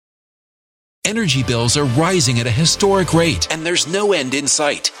energy bills are rising at a historic rate, and there's no end in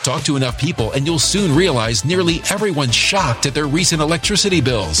sight. Talk to enough people and you'll soon realize nearly everyone's shocked at their recent electricity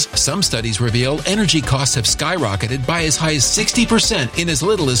bills. Some studies reveal energy costs have skyrocketed by as high as 60% in as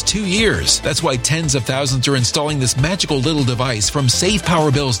little as 2 years. That's why tens of thousands are installing this magical little device from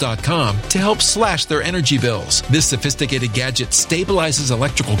SavePowerBills.com to help slash their energy bills. This sophisticated gadget stabilizes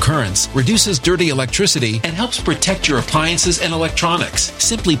electrical currents, reduces dirty electricity, and helps protect your appliances and electronics.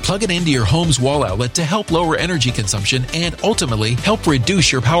 Simply plug it into your home's wall outlet to help lower energy consumption and ultimately help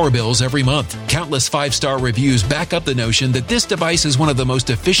reduce your power bills every month. Countless 5-star reviews back up the notion that this device is one of the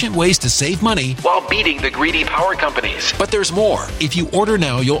most efficient ways to save money while beating the greedy power companies. But there's more. If you order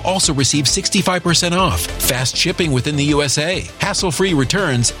now, you'll also receive 65% off, fast shipping within the USA, hassle-free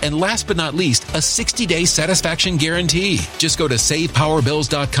returns, and last but not least, a 60-day satisfaction guarantee. Just go to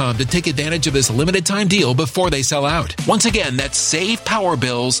SavePowerBills.com to take advantage of this limited time deal before they sell out. Once again, that's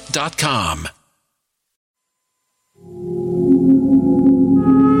SavePowerBills.com.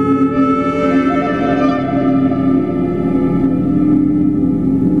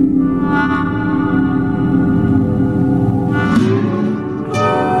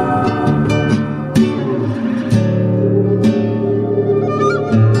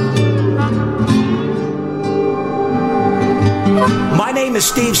 My name is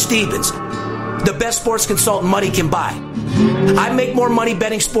Steve Stevens, the best sports consultant money can buy. I make more money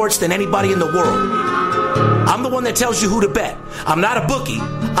betting sports than anybody in the world. I'm the one that tells you who to bet. I'm not a bookie.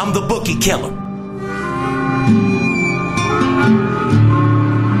 I'm the bookie killer.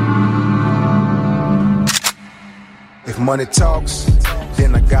 If money talks,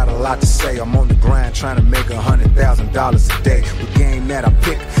 then I got a lot to say. I'm on the grind trying to make $100,000 a day. The game that I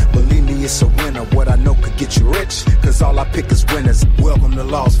pick, believe me, it's a winner. What I know could get you rich, cause all I pick is winners. Welcome to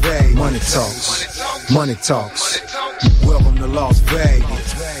Las Vegas. Money talks, money talks. Welcome to Las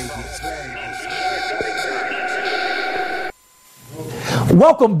Vegas.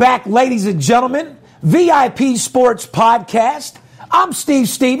 Welcome back, ladies and gentlemen. VIP Sports Podcast. I'm Steve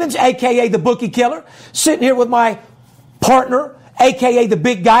Stevens, a.k.a. the Bookie Killer, sitting here with my partner, a.k.a. the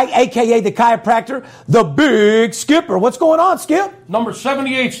big guy, a.k.a. the chiropractor, the Big Skipper. What's going on, Skip? Number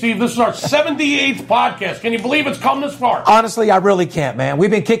 78, Steve. This is our 78th podcast. Can you believe it's come this far? Honestly, I really can't, man.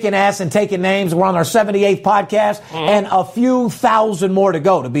 We've been kicking ass and taking names. We're on our 78th podcast, and a few thousand more to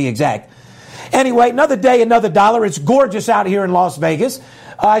go, to be exact. Anyway, another day, another dollar. It's gorgeous out here in Las Vegas.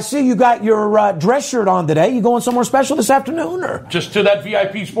 I see you got your dress shirt on today. You going somewhere special this afternoon, or just to that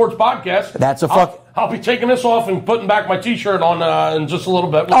VIP Sports Podcast? That's a fuck. I'll be taking this off and putting back my T-shirt on in just a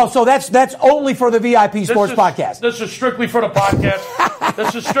little bit. Oh, so that's only for the VIP Sports Podcast. This is strictly for the podcast.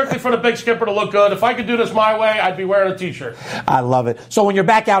 This is strictly for the Big Skipper to look good. If I could do this my way, I'd be wearing a T-shirt. I love it. So when you're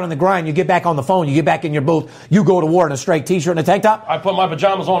back out on the grind, you get back on the phone, you get back in your booth, you go to war in a straight T-shirt and a tank top? I put my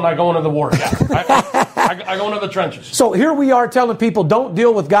pajamas on and I go into the war. Yeah. I go into the trenches. So here we are telling people don't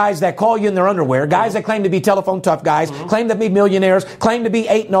deal with guys that call you in their underwear, guys that claim to be telephone tough guys, claim to be millionaires, claim to be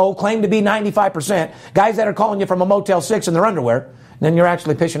 8-0, claim to be 95%, guys that are calling you from a Motel 6 in their underwear. Then you're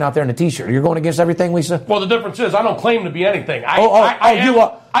actually pitching out there in a T-shirt. You're going against everything we said? Well, the difference is I don't claim to be anything. I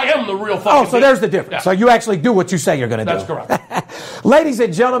am the real fucking so there's the difference. Yeah. So you actually do what you say you're going to do. That's correct. Ladies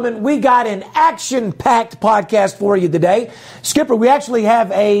and gentlemen, we got an action-packed podcast for you today. Skipper, we actually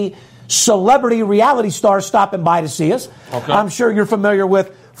have a celebrity reality star stopping by to see us. Okay. I'm sure you're familiar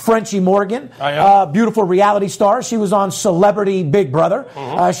with Frenchie Morgan, beautiful reality star. She was on Celebrity Big Brother.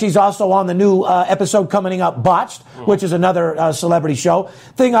 She's also on the new episode coming up, Botched, which is another celebrity show.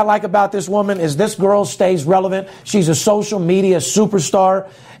 Thing I like about this woman is this girl stays relevant. She's a social media superstar,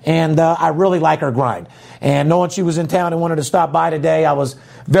 and I really like her grind. And knowing she was in town and wanted to stop by today, I was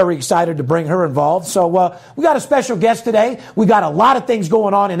very excited to bring her involved. So we got a special guest today. We got a lot of things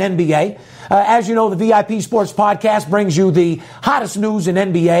going on in NBA. As you know, the VIP Sports Podcast brings you the hottest news in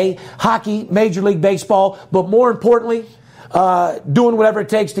NBA, hockey, Major League Baseball, but more importantly, doing whatever it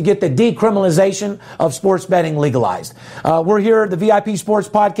takes to get the decriminalization of sports betting legalized. We're here at the VIP Sports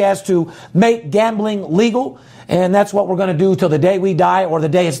Podcast to make gambling legal, and that's what we're going to do till the day we die or the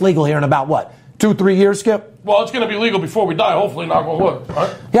day it's legal here in about, 2-3 years, Skip? Well, it's going to be legal before we die, hopefully, knock on wood.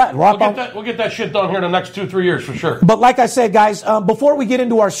 Right? Yeah, we'll get that shit done here in the next 2-3 years for sure. But like I said, guys, before we get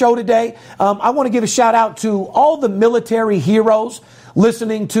into our show today, I want to give a shout out to all the military heroes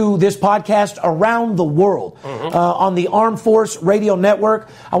listening to this podcast around the world on the Armed Force Radio Network.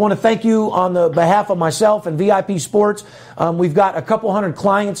 I want to thank you on the behalf of myself and VIP Sports. We've got a couple hundred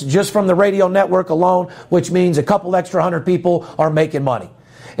clients just from the radio network alone, which means a couple extra hundred people are making money.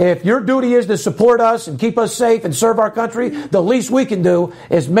 if your duty is to support us and keep us safe and serve our country, the least we can do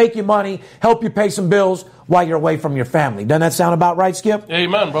is make you money, help you pay some bills while you're away from your family. Doesn't that sound about right, Skip?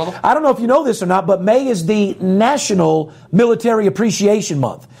 Amen, brother. I don't know if you know this or not, but May is the National Military Appreciation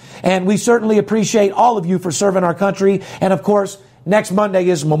Month. And we certainly appreciate all of you for serving our country. And of course, next Monday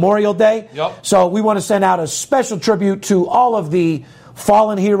is Memorial Day. Yep. So we want to send out a special tribute to all of the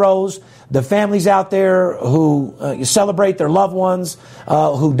fallen heroes, the families out there who celebrate their loved ones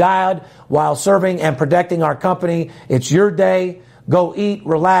who died while serving and protecting our company. It's your day. Go eat,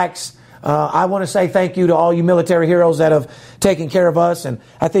 relax. I want to say thank you to all you military heroes that have taken care of us. And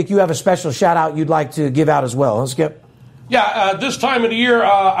I think you have a special shout out you'd like to give out as well. Huh, Skip? Yeah, this time of the year,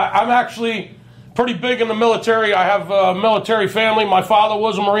 I'm actually pretty big in the military. I have a military family. My father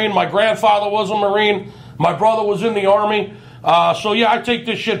was a Marine. My grandfather was a Marine. My brother was in the Army. So, yeah, I take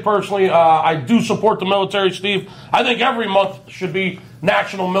this shit personally. I do support the military, Steve. I think every month should be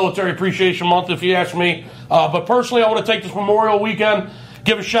National Military Appreciation Month, if you ask me. But personally, I want to take this Memorial Weekend,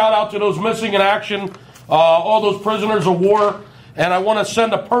 give a shout-out to those missing in action, all those prisoners of war. And I want to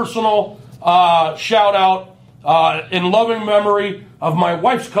send a personal shout-out in loving memory of my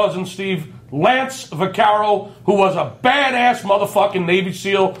wife's cousin, Steve, Lance Vaccaro, who was a badass motherfucking Navy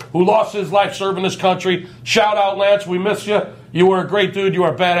SEAL who lost his life serving this country. Shout out, Lance. We miss you. You were a great dude. You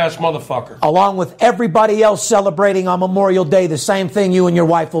were a badass motherfucker. Along with everybody else celebrating on Memorial Day, the same thing you and your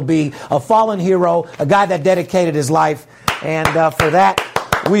wife will be. A fallen hero, a guy that dedicated his life. And for that,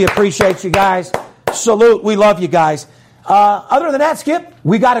 we appreciate you guys. Salute. We love you guys. Other than that, Skip,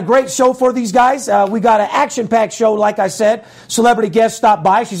 we got a great show for these guys. We got an action-packed show, like I said. Celebrity guest stopped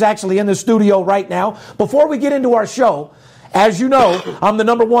by. She's actually in the studio right now. Before we get into our show, as you know, I'm the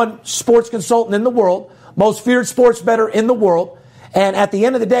 #1 sports consultant in the world, most feared sports bettor in the world. And at the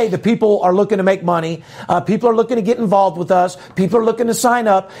end of the day, the people are looking to make money. People are looking to get involved with us. People are looking to sign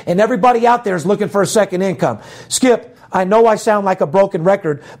up. And everybody out there is looking for a second income. Skip, I know I sound like a broken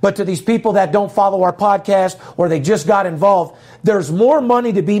record, but to these people that don't follow our podcast or they just got involved, there's more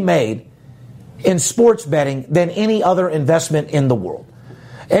money to be made in sports betting than any other investment in the world.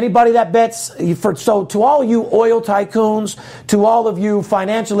 Anybody that bets, so to all you oil tycoons, to all of you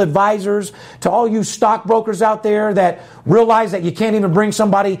financial advisors, to all you stockbrokers out there that realize that you can't even bring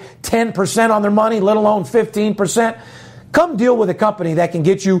somebody 10% on their money, let alone 15%, come deal with a company that can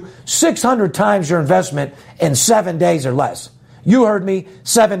get you 600 times your investment in 7 days or less. You heard me,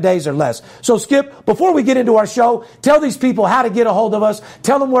 7 days or less. So, Skip, before we get into our show, tell these people how to get a hold of us,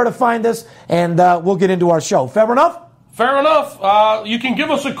 tell them where to find us, and we'll get into our show. Fair enough? Fair enough. You can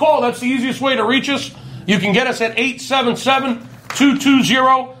give us a call. That's the easiest way to reach us. You can get us at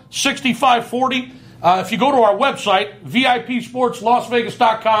 877-220-6540. If you go to our website,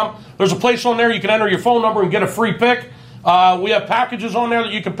 VIPSportsLasVegas.com, there's a place on there you can enter your phone number and get a free pick. We have packages on there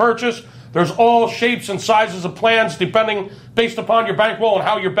that you can purchase. There's all shapes and sizes of plans based upon your bankroll and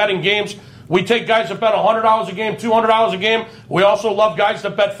how you're betting games. We take guys that bet $100 a game, $200 a game. We also love guys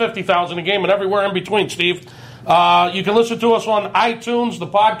that bet $50,000 a game and everywhere in between, Steve. You can listen to us on iTunes, the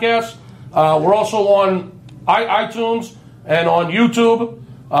podcast. We're also on iTunes and on YouTube.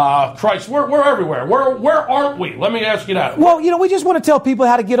 Christ, we're everywhere. Where aren't we? Let me ask you that. Well, we just want to tell people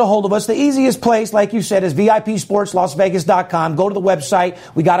how to get a hold of us. The easiest place, like you said, is VIPSportsLasVegas.com. Go to the website.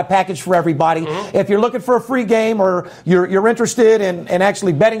 We got a package for everybody. Mm-hmm. If you're looking for a free game or you're interested in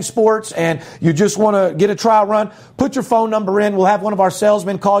actually betting sports and you just want to get a trial run, put your phone number in. We'll have one of our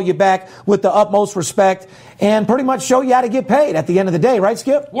salesmen call you back with the utmost respect and pretty much show you how to get paid at the end of the day. Right,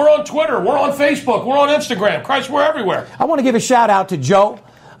 Skip? We're on Twitter. We're on Facebook. We're on Instagram. Christ, we're everywhere. I want to give a shout out to Joe.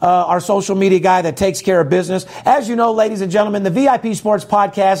 Our social media guy that takes care of business. As you know, ladies and gentlemen, the VIP Sports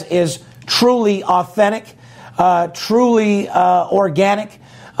Podcast is truly authentic, truly organic.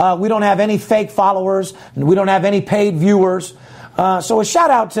 We don't have any fake followers. We don't have any paid viewers. So a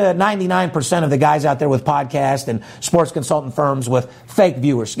shout out to 99% of the guys out there with podcasts and sports consultant firms with fake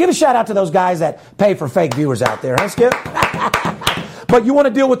viewers. Give a shout out to those guys that pay for fake viewers out there. Huh, Skip? But you want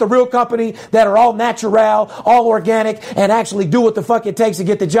to deal with the real company that are all natural, all organic, and actually do what the fuck it takes to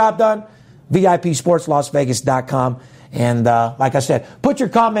get the job done? VIPSportsLasVegas.com. And like I said, put your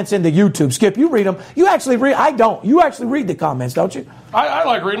comments into YouTube. Skip, you read them. You actually read. I don't. You actually read the comments, don't you? I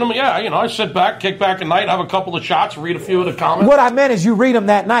like reading them. Yeah, I sit back, kick back at night, have a couple of shots, read a few of the comments. What I meant is you read them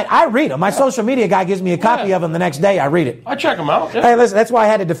that night. I read them. My social media guy gives me a copy of them the next day. I read it. I check them out. Yeah. Hey, listen, that's why I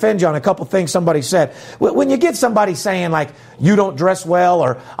had to defend you on a couple things somebody said. When you get somebody saying like you don't dress well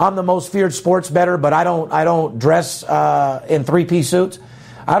or I'm the most feared sports bettor, but I don't dress in 3-piece suits.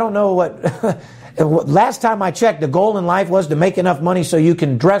 I don't know what. Last time I checked, the goal in life was to make enough money so you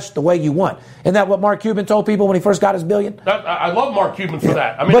can dress the way you want. Isn't that what Mark Cuban told people when he first got his billion? I love Mark Cuban for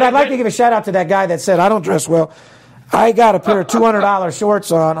that. I mean, but I'd like to give a shout out to that guy that said, I don't dress well. I got a pair of $200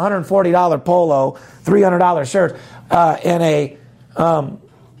 shorts on, $140 polo, $300 shirts, and a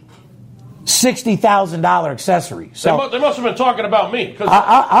 $60,000 accessory. So they must have been talking about me.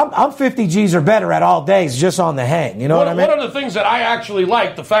 I'm 50 G's or better at all days just on the hang. You know what I mean? One of the things that I actually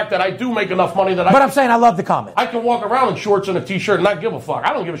like, the fact that I do make enough money that I'm saying I love the comment. I can walk around in shorts and a T-shirt and not give a fuck.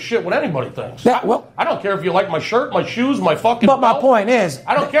 I don't give a shit what anybody thinks. I don't care if you like my shirt, my shoes, my fucking But belt. my point is,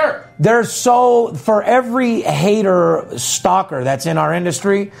 I don't care. There's for every hater stalker that's in our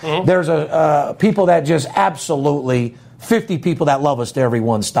industry, there's people that just absolutely 50 people that love us to every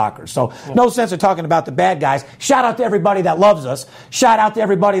one stalker. So no sense of talking about the bad guys. Shout out to everybody that loves us. Shout out to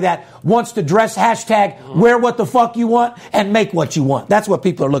everybody that wants to dress wear what the fuck you want and make what you want. That's what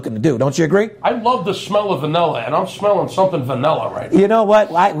people are looking to do. Don't you agree? I love the smell of vanilla, and I'm smelling something vanilla right now. You know what?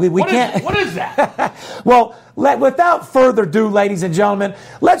 We can't. What is that? Well, without further ado, ladies and gentlemen,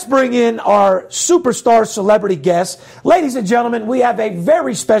 let's bring in our superstar celebrity guest. Ladies and gentlemen, we have a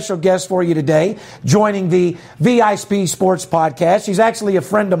very special guest for you today, joining the VIP Sports Podcast. She's actually a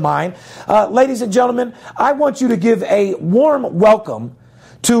friend of mine. Ladies and gentlemen, I want you to give a warm welcome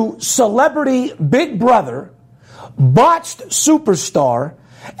to celebrity Big Brother, botched superstar,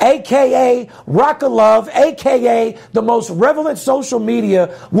 a.k.a. Rock of Love, a.k.a. the most relevant social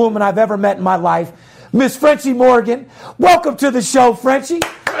media woman I've ever met in my life, Miss Frenchie Morgan. Welcome to the show, Frenchie.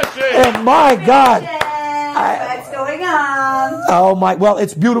 And my God. What's going on? Oh, my. Well,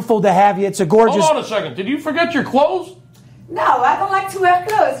 it's beautiful to have you. It's a gorgeous. Hold on a second. Did you forget your clothes? No, I don't like to wear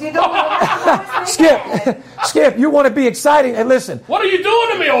clothes. You don't Skip, you want to be exciting. And listen. What are you doing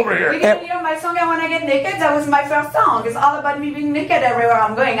to me over here? You didn't hear my song, I Want to Get Naked? That was my first song. It's all about me being naked everywhere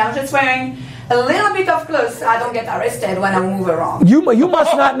I'm going. I'm just wearing a little bit of clothes so I don't get arrested when I move around. You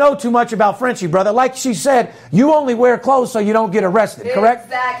must not know too much about Frenchie, brother. Like she said, you only wear clothes so you don't get arrested, correct?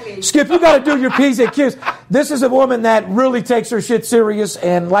 Exactly. Skip, you got to do your P's and Q's. This is a woman that really takes her shit serious.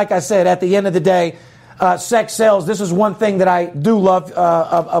 And like I said, at the end of the day, sex sells. This is one thing that I do love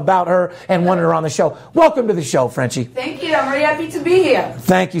about her and wanted her on the show. Welcome to the show, Frenchie. Thank you. I'm really happy to be here.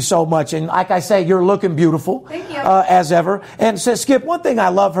 Thank you so much. And like I say, you're looking beautiful. Thank you. As ever. And so, Skip, one thing I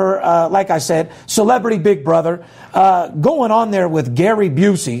love her, like I said, celebrity Big Brother, going on there with Gary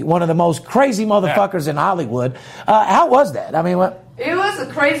Busey, one of the most crazy motherfuckers in Hollywood. How was that? I mean, what? It was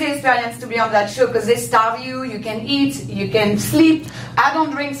a crazy experience to be on that show because they starve you, you can eat, you can sleep. I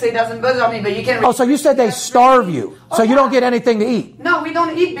don't drink, so it doesn't bother me, but you can... Oh, so you said they starve you, so you don't get anything to eat? No, we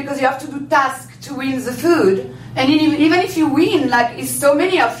don't eat because you have to do tasks to win the food. And even if you win, like, it's so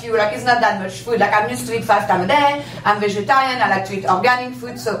many of you, like, it's not that much food. Like, I'm used to eat 5 times a day, I'm vegetarian, I like to eat organic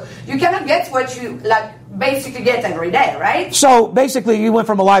food, so you cannot get what you, like, basically get every day, right? So basically you went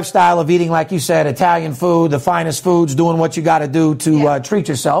from a lifestyle of eating, like you said, Italian food, the finest foods, doing what you got to do to treat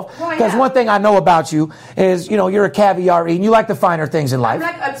yourself. Because one thing I know about you is, you know, you're a caviar eating. You like the finer things in life.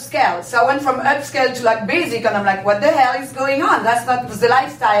 I'm like upscale. So I went from upscale to like basic, and I'm like, what the hell is going on? That's not the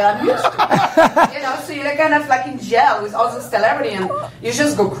lifestyle I'm used to. You know, so you're kind of like in jail with all the celebrity, and you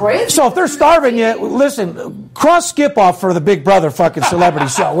just go crazy. So if they're starving you, listen, cross Skip off for the Big Brother fucking celebrity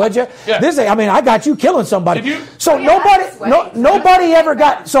show, would you? Yeah. I got you killing somebody. Did you? So nobody ever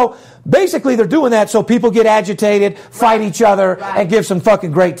got. So basically, they're doing that so people get agitated, fight each other, and give some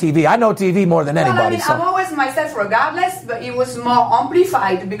fucking great TV. I know TV more than anybody. Well, I mean, I'm always myself regardless, but it was more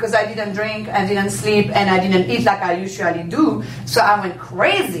amplified because I didn't drink, I didn't sleep, and I didn't eat like I usually do. So I went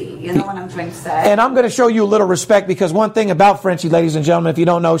crazy, you know what I'm trying to say. And I'm going to show you a little respect because one thing about Frenchie, ladies and gentlemen, if you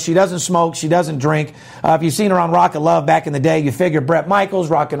don't know, she doesn't smoke, she doesn't drink. If you've seen her on Rock of Love back in the day, you figure Bret Michaels,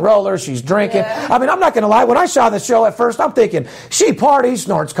 rock and roller, she's drinking. Yeah. I mean, I'm not going to lie. When I saw the show at first, I'm thinking, she parties,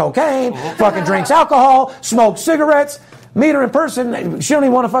 snorts cocaine, fucking drinks alcohol, smokes cigarettes. Meet her in person, she don't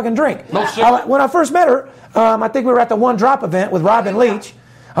even want to fucking drink. No cigarette. When I first met her, I think we were at the One Drop event with Robin Leach.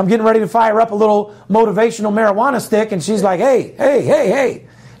 I'm getting ready to fire up a little motivational marijuana stick, and she's like, hey.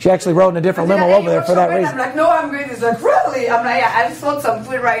 She actually rode in a different limo over there for that reason. I'm like, no, I'm good. He's like, really? I'm like, I just want some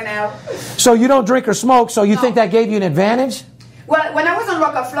food right now. So you don't drink or smoke, so you think that gave you an advantage? Well, when I was on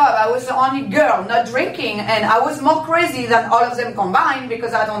Rock of Love, I was the only girl not drinking, and I was more crazy than all of them combined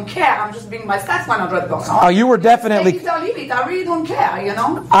because I don't care. I'm just being myself 100%. Oh, you were definitely... Take it or leave it. I really don't care, you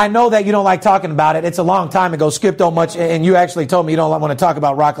know? I know that you don't like talking about it. It's a long time ago. Skip don't much, and you actually told me you don't want to talk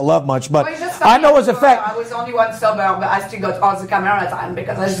about Rock of Love much, but I know as a fact... I was the only one sober, but I still got all the camera time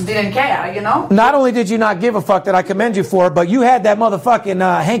because I just didn't care, you know? Not only did you not give a fuck that I commend you for, but you had that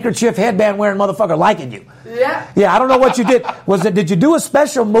motherfucking handkerchief headband wearing motherfucker liking you. Yeah. Yeah, I don't know what you did. Did you do a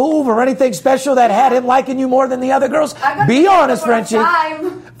special move or anything special that had him liking you more than the other girls? Be honest, Frenchie.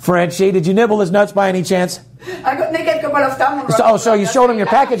 Frenchie, did you nibble his nuts by any chance? I got naked a couple of times. So you showed him your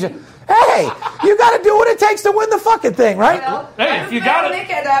package. Hey, you got to do what it takes to win the fucking thing, right? Hey, if you got it.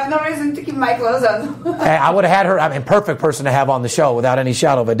 Naked, I have no reason to keep my clothes on. Hey, I would have had her. I mean, perfect person to have on the show without any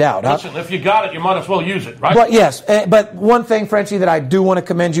shadow of a doubt. Huh? Listen, if you got it, you might as well use it, right? But yes, but one thing, Frenchie, that I do want to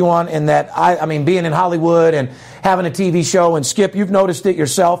commend you on, in that I mean, being in Hollywood and having a TV show, and Skip, you've noticed it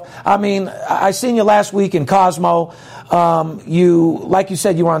yourself. I mean, I seen you last week in Cosmo. Like you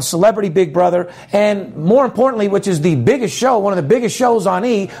said, you were on Celebrity Big Brother, and more importantly, which is the biggest show, one of the biggest shows on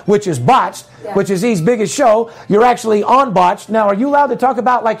E, which is Botched, which is E's biggest show. You're actually on Botched. Now, are you allowed to talk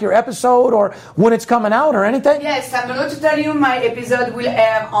about like your episode or when it's coming out or anything? Yes, I'm allowed to tell you my episode will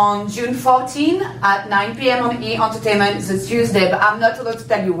air on June 14 at 9 p.m. on E Entertainment. It's a Tuesday, but I'm not allowed to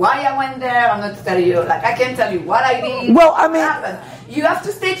tell you why I went there. I'm not to tell you, I can't tell you what I did. Well, I mean, you have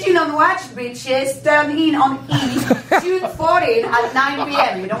to stay tuned on Watch, bitches. Turn in on E June 14 at 9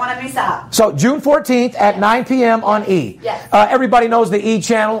 p.m. You don't want to miss out. So June 14th at 9 p.m. on E. Yes. Everybody knows the E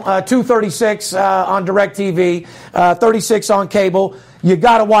channel, 236 on DirecTV, 36 on cable. You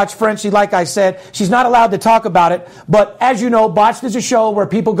got to watch Frenchie, like I said. She's not allowed to talk about it, but as you know, Botched is a show where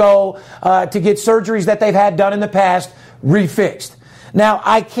people go to get surgeries that they've had done in the past refixed. Now,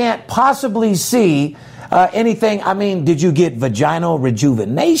 I can't possibly see anything. I mean, did you get vaginal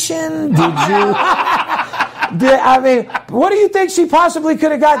rejuvenation? Did you? I mean, what do you think she possibly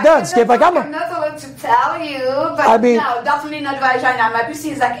could have got done, Skip? I'm not allowed to tell you, but no, definitely not vagina. My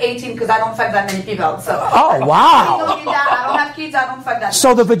pussy is like 18 because I don't fuck that many people. So. Oh, wow. I don't have kids. I don't fuck that.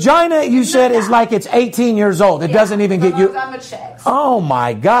 So the vagina, you said, is like it's 18 years old. It doesn't even get you. I'm a check. Oh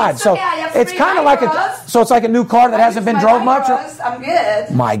my God! It's so okay, it's kind of like it's like a new car that hasn't been drove much. I'm good.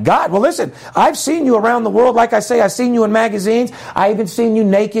 My God! Well, listen, I've seen you around the world. Like I say, I've seen you in magazines. I even seen you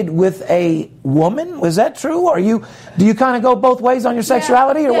naked with a woman. Was that true? Or do you kind of go both ways on your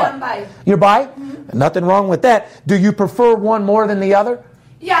sexuality, or what? I'm bi. You're bi? Mm-hmm. Nothing wrong with that. Do you prefer one more than the other?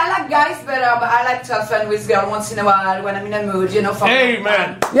 Yeah, I like guys better, but I like to have fun with girls once in a while when I'm in a mood, for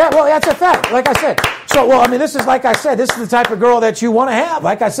Amen. Yeah, well, that's a fact, like I said. So, well, I mean, this is, like I said, this is the type of girl that you want to have,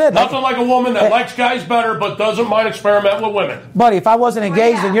 like I said. Nothing like a woman that likes guys better but doesn't mind experimenting with women. Buddy, if I wasn't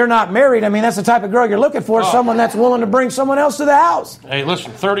engaged and you're not married, I mean, that's the type of girl you're looking for, someone that's willing to bring someone else to the house. Hey,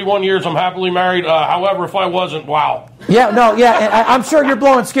 listen, 31 years, I'm happily married. However, if I wasn't, wow. Yeah, no, yeah, and I'm sure you're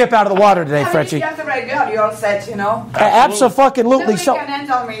blowing Skip out of the water today, Frenchie. If you have the right girl, you're all set, Absolutely. Nobody can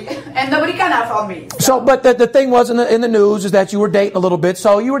handle me, and nobody can afford me. So, but the thing was in the news is that you were dating a little bit.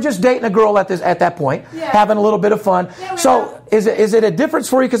 So you were just dating a girl at that point, having a little bit of fun. Yeah, so is it a difference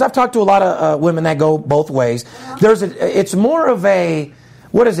for you? Because I've talked to a lot of women that go both ways. It's more of a.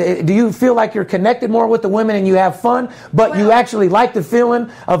 What is it? Do you feel like you're connected more with the women and you have fun, but you actually like the feeling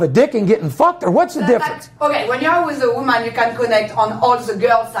of a dick and getting fucked, or what's the difference? Okay, when you're with a woman, you can connect on all the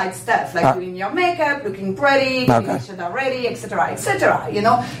girl side stuff, like doing your makeup, looking pretty, getting each other ready, etc., etc.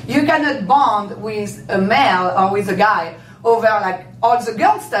 You cannot bond with a male or with a guy over like all the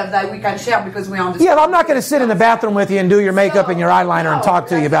girl stuff that we can share because we understand. Yeah, I'm not going to sit in the bathroom with you and do your makeup and your eyeliner and talk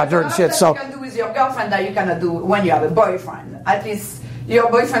to you about dirt and shit. So you can do with your girlfriend that you cannot do when you have a boyfriend. At least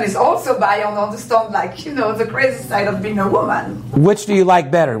your boyfriend is also bi and understand, the crazy side of being a woman. Which do you like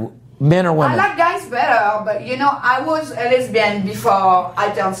better, men or women? I like guys better, but I was a lesbian before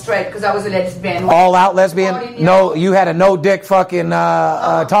I turned straight because I was a lesbian. All out lesbian? No, you had a no dick fucking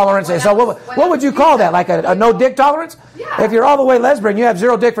tolerance. So what would you call that? Like a no dick tolerance? Yeah. If you're all the way lesbian, you have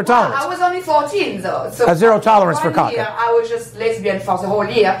zero dick for tolerance. I was only 14 though. So a zero tolerance for cock. I was just lesbian for the whole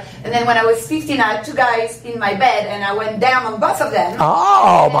year. And then when I was 15, I had two guys in my bed and I went down on both of them.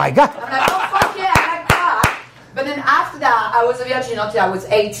 Oh my God. I'm like, oh fuck yeah, I like cock. But then after that, I was a virgin until I was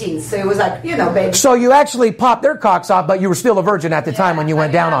 18. So it was like, baby. So you actually popped their cocks off, but you were still a virgin at the time when you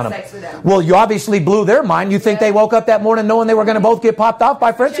went down on them. Sex with them. Well, you obviously blew their mind. You think they woke up that morning knowing they were going to both get popped off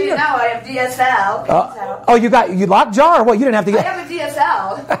by Frenchie? Now I have DSL. You lockjaw or what? You didn't have to get. I have a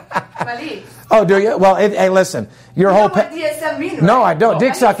DSL. My lips. Oh, do you? Well, hey, listen. Your whole. What DSL mean, right? No, I don't.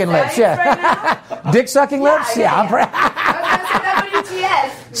 Dick sucking lips. Yeah. Right dick sucking lips. Yeah.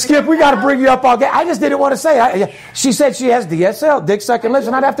 WTS. Skip, we got to bring you up all day. I just didn't want to say. She said she has DSL, dick sucking lips,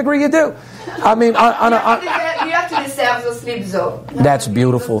 and I'd have to agree you do. I mean, you have to deserve those lips, though. That's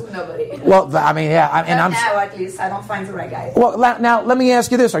beautiful. Nobody. Well, I mean, yeah, and now at least I don't find the right guy. Well, now let me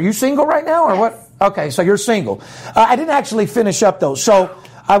ask you this: are you single right now, or what? Okay, so you're single. I didn't actually finish up though, so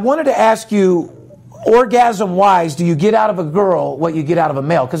I wanted to ask you. Orgasm-wise, do you get out of a girl what you get out of a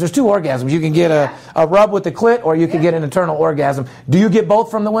male? Because there's two orgasms. You can get a rub with the clit, or you can get an internal orgasm. Do you get both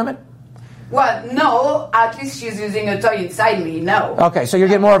from the women? Well, no. At least she's using a toy inside me. No. Okay, so you're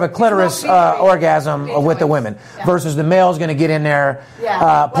getting more of a clitoris orgasm with the women versus the male's going to get in there,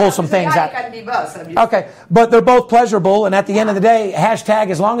 pull some things out. Can be both, obviously. Okay, but they're both pleasurable, and at the end of the day, hashtag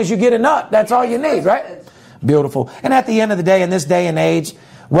as long as you get a nut, that's all you need, right? Beautiful. And at the end of the day, in this day and age,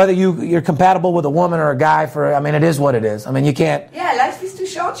 whether you're compatible with a woman or a guy, it is what it is. I mean, you can't. Yeah, life is too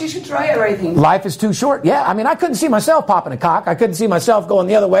short. You should try everything. Life is too short. Yeah, I mean, I couldn't see myself popping a cock. I couldn't see myself going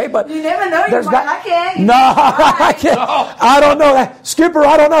the other way. But you never know. You might like it. No, I can't. No. I don't know that, Skipper.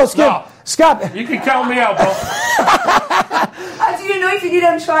 I don't know, Skip. No. Scott. You can count me out, bro. How do you know if you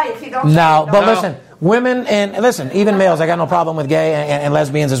didn't try? If you don't. No, but listen. Women and listen, even males, I got no problem with gay and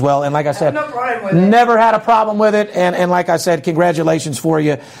lesbians as well. And like I said, no problem with it. Never had a problem with it. And like I said, congratulations for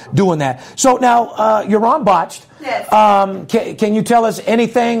you doing that. So now you're on Botched. Yes. Can you tell us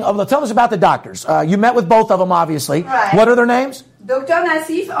anything? Tell us about the doctors. You met with both of them, obviously. Right. What are their names? Dr.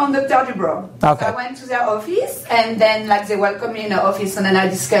 Nassif and Dr. Dubrow. Okay. So I went to their office, and then they welcomed me in the office, and then I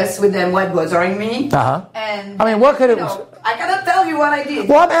discussed with them what was bothering me. Uh-huh. And I mean, what could it? I cannot tell you what I did.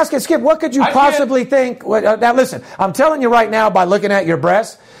 Well, I'm asking Skip, what could you possibly think? Now, listen, I'm telling you right now by looking at your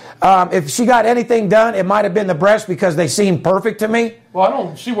breasts, if she got anything done, it might have been the breasts because they seem perfect to me. Well, I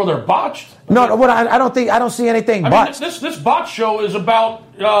don't see where they're botched. No, I don't see anything botched. This botch show is about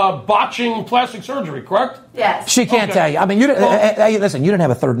botching plastic surgery, correct? Yes. She can't tell you. I mean, listen, you didn't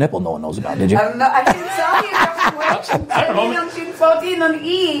have a third nipple no one knows about, did you? I didn't tell you. I don't know. 14 on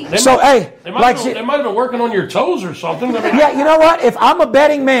E. They might have been working on your toes or something. Yeah, you know what? If I'm a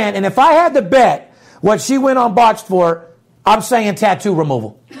betting man, and if I had to bet what she went on Botched for, I'm saying tattoo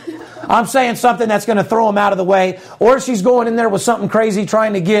removal. I'm saying something that's going to throw them out of the way. Or she's going in there with something crazy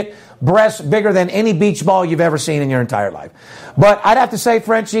trying to get breasts bigger than any beach ball you've ever seen in your entire life. But I'd have to say,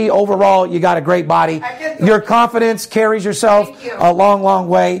 Frenchie, overall, you got a great body. Your confidence carries yourself a long, long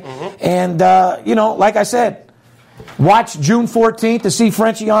way. Mm-hmm. And, like I said, watch June 14th to see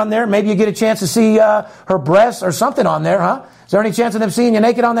Frenchie on there. Maybe you get a chance to see her breasts or something on there, huh? Is there any chance of them seeing you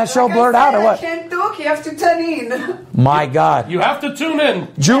naked on that show, blurred out, or what? I can't talk. You have to tune in. My God. You have to tune in.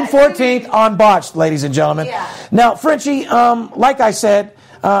 June 14th on Botched, ladies and gentlemen. Yeah. Now, Frenchie, like I said,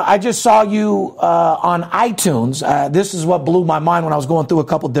 I just saw you on iTunes. This is what blew my mind when I was going through a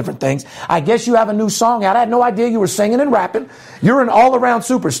couple different things. I guess you have a new song out. I had no idea you were singing and rapping. You're an all-around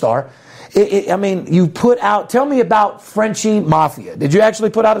superstar. You put out, tell me about Frenchie Mafia. Did you actually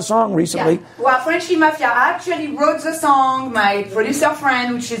put out a song recently? Yeah. Well, Frenchie Mafia, I actually wrote the song. My producer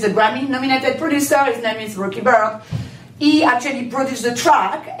friend, which is a Grammy-nominated producer, his name is Rocky Bird, he actually produced the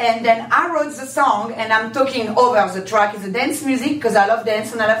track, and then I wrote the song, and I'm talking over the track. It's a dance music, because I love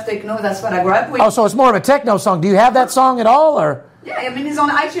dance and I love techno. That's what I grew up with. Oh, so it's more of a techno song. Do you have that song at all, or? Yeah, it's on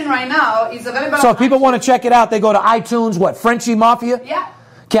iTunes right now. It's available. So if people want to check it out, they go to iTunes, Frenchie Mafia? Yeah.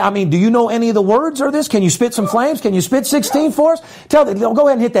 Do you know any of the words or this? Can you spit some flames? Can you spit 16 for us? Go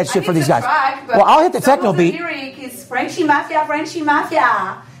ahead and hit that shit for these guys. Well, I'll hit the techno beat. The lyric is Frenchie Mafia, Frenchie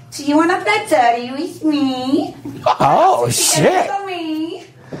Mafia. Do you want to play dirty with me? Oh, shit.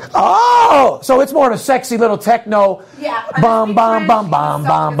 Oh, so it's more of a sexy little techno. Yeah. Bum, bum, bum, bum,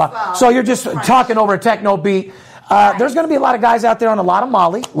 bum, bum. Well. So you're just talking over a techno beat. There's going to be a lot of guys out there on a lot of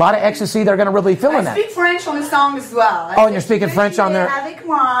Molly, a lot of ecstasy. They're going to really feel in that. I speak French on the song as well. And you're speaking French on there? Avec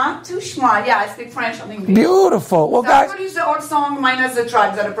moi, touche-moi. Yeah, I speak French on English. Beautiful. Well, guys, I produced the whole song minus the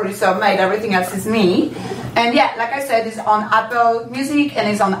track that the producer made. Everything else is me. And yeah, like I said, it's on Apple Music and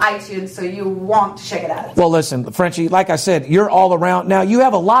it's on iTunes, so you want to check it out. Well, listen, Frenchie, like I said, you're all around. Now, you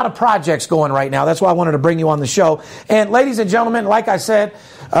have a lot of projects going right now. That's why I wanted to bring you on the show. And ladies and gentlemen, like I said,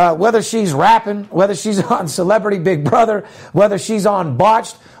 whether she's rapping, whether she's on Celebrity Big Brother, whether she's on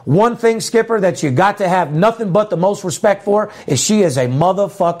Botched, one thing, Skipper, that you got to have nothing but the most respect for is she is a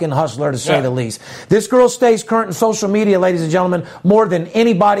motherfucking hustler, to say the least. This girl stays current in social media, ladies and gentlemen, more than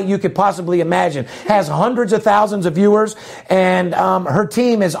anybody you could possibly imagine. Has hundreds of thousands of viewers, and her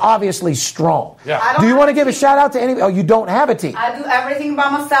team is obviously strong. Yeah. Do you want to give a shout out to anybody? Oh, you don't have a team. I do everything by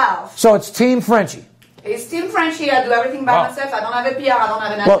myself. So it's Team Frenchie. It's Team Frenchie. I do everything by myself. I don't have a PR. I don't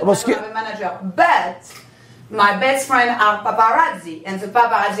have an agent. I don't have a manager. But my best friend are paparazzi, and the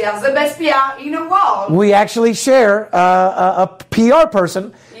paparazzi are the best PR in the world. We actually share a PR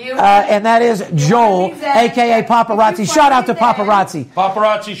person, and that is Joel, a.k.a. Paparazzi. Shout out to Paparazzi.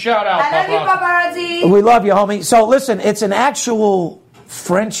 Paparazzi, shout out. I love you, paparazzi. We love you, homie. So listen, it's an actual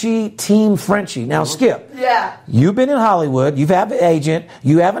Frenchie, Team Frenchie. Now, Skip, you've been in Hollywood. You have an agent.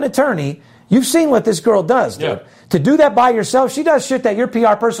 You have an attorney. You've seen what this girl does, dude. Yeah. To do that by yourself, she does shit that your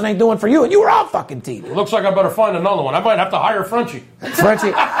PR person ain't doing for you, and you were on fucking TV. It looks like I better find another one. I might have to hire Frenchie.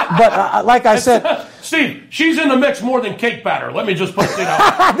 But like I said, Steve, she's in the mix more than cake batter. Let me just put it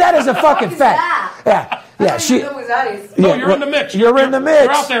out. That is a fucking fact. Yeah. Yeah, no, you're in the mix. You're in the mix.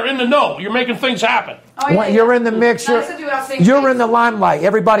 You're out there in the know. You're making things happen. Oh, yeah, you're in the mix. You're in the limelight.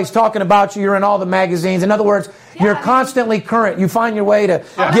 Everybody's talking about you. You're in all the magazines. In other words, you're constantly current. You find your way to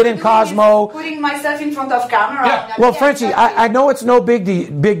get in Cosmo. Putting myself in front of camera. Yeah. Well, Frenchie, I know it's no big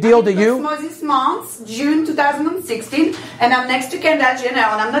deal to you. This month, June 2016, and I'm next to Kendall Jenner,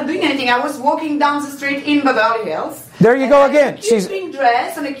 and I'm not doing anything. I was walking down the street in Beverly Hills. There you go again. She's a cute pink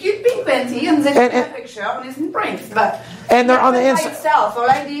dress and a cute pink panty, and then a picture, and it's in print. But they're on the inside. Itself. All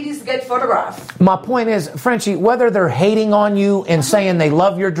I did is get photographed. My point is, Frenchie, whether they're hating on you and saying they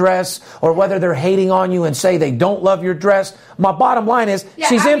love your dress, or whether they're hating on you and say they don't love your dress, my bottom line is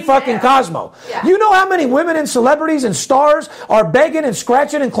she's in fucking Cosmo. Yeah. You know how many women and celebrities and stars are begging and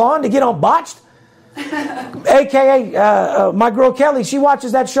scratching and clawing to get on Botched? AKA my girl Kelly, she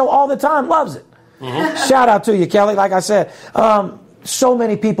watches that show all the time, loves it. Mm-hmm. Shout out to you, Kelly. Like I said, so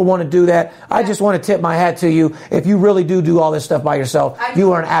many people want to do that. I just want to tip my hat to you. If you really do all this stuff by yourself,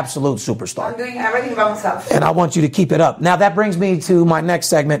 you are an absolute superstar. I'm doing everything by myself. And I want you to keep it up. Now, that brings me to my next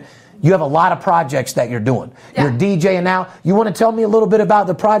segment. You have a lot of projects that you're doing. Yeah. You're DJing now. You want to tell me a little bit about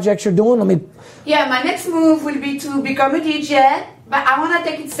the projects you're doing? Yeah, my next move will be to become a DJ. But I want to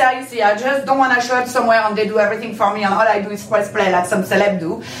take it seriously. I just don't want to show up somewhere and they do everything for me and all I do is press play like some celeb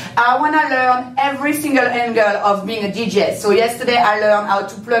do. I want to learn every single angle of being a DJ. So yesterday I learned how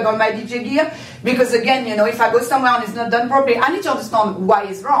to plug on my DJ gear because again, if I go somewhere and it's not done properly, I need to understand why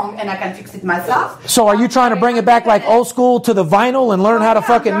it's wrong and I can fix it myself. So are you trying to bring it back like old school to the vinyl and learn how to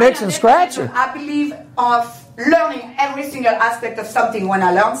fucking mix and scratch? I believe of learning every single aspect of something when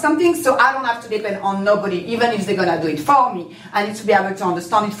I learn something, so I don't have to depend on nobody, even if they're gonna do it for me. I need to be able to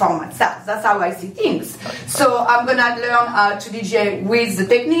understand it for myself. That's how I see things. So I'm gonna learn to DJ with the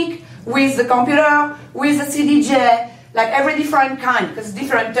technique, with the computer, with the CDJ, like every different kind, because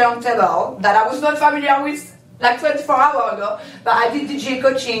different turntable that I was not familiar with like 24 hours ago, but I did DJ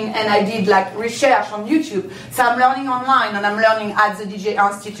coaching and I did like research on YouTube. So I'm learning online and I'm learning at the DJ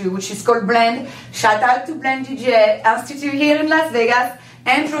Institute, which is called Blend. Shout out to Blend DJ Institute here in Las Vegas.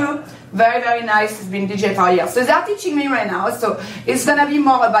 Andrew, very, very nice, he's been DJ for years. So they're teaching me right now, so it's gonna be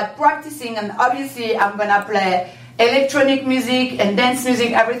more about practicing and obviously I'm gonna play electronic music and dance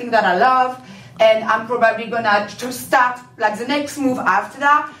music, everything that I love. And I'm probably gonna start, like the next move after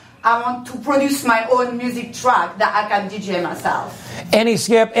that, I want to produce my own music track that I can DJ myself.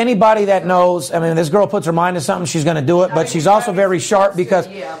 Anybody that knows, this girl puts her mind to something, she's going to do it, but she's also very sharp because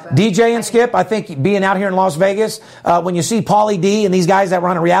DJ and Skip, I think being out here in Las Vegas, when you see Pauly D and these guys that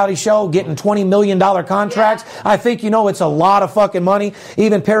run a reality show getting $20 million contracts, I think it's a lot of fucking money.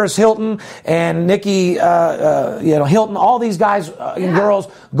 Even Paris Hilton and Nikki Hilton, all these guys and girls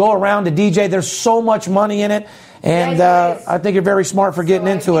go around to DJ. There's so much money in it. And I think you're very smart for getting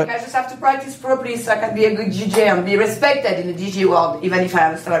into it. I just have to practice properly so I can be a good DJ and be respected in the DJ world, even if I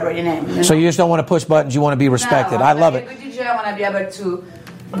have a celebrity name. So you just don't want to push buttons, you want to be respected. I love it. I want to be a good DJ, I want to be able to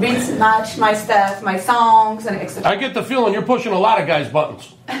beat match my stuff, my songs, and etc. I get the feeling you're pushing a lot of guys'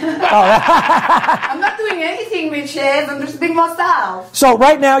 buttons. I'm not doing anything, bitches. I'm just being myself. So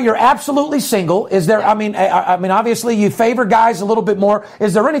right now you're absolutely single. Is there? I mean, obviously you favor guys a little bit more.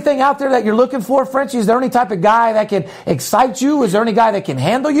 Is there anything out there that you're looking for, Frenchie? Is there any type of guy that can excite you? Is there any guy that can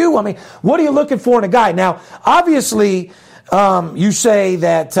handle you? What are you looking for in a guy? Now, obviously, you say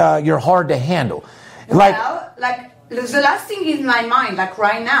that you're hard to handle. The last thing in my mind, like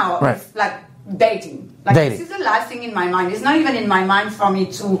right now, is like dating. This is the last thing in my mind. It's not even in my mind for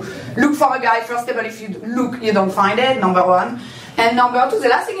me to look for a guy. First of all, if you look, you don't find it, number one. And number two, the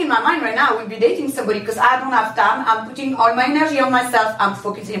last thing in my mind right now will be dating somebody because I don't have time. I'm putting all my energy on myself. I'm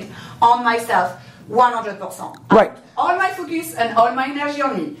focusing on myself 100%. Right. All my focus and all my energy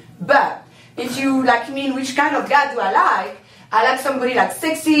on me. But if you like me, in which kind of guy do I like? I like somebody like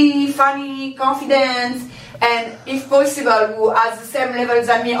sexy, funny, confident, and if possible, who has the same levels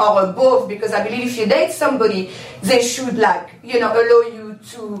as me or above, because I believe if you date somebody, they should allow you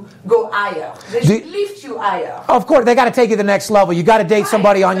to go higher. They should lift you higher. Of course, they got to take you to the next level. You got to date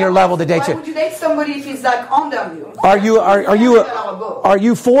somebody on your level to date you. Why would you date somebody if he's like under you? Are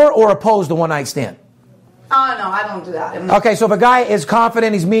you for or opposed to one night stand? Oh, no, I don't do that. Okay, so if a guy is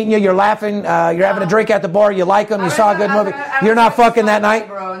confident, he's meeting you, you're laughing, you're having a drink at the bar, you like him, you saw a good movie, you're not fucking that night?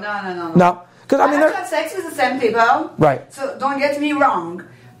 Bro, no. No? Because I have sex with the same people. Right. So don't get me wrong.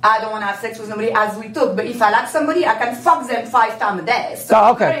 I don't want to have sex with somebody as we talk, but if I like somebody, I can fuck them 5 times a day.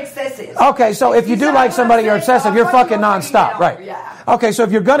 So very excessive. Okay, so if you do like somebody, you're obsessive, you're fucking nonstop. Right. Yeah. Okay, so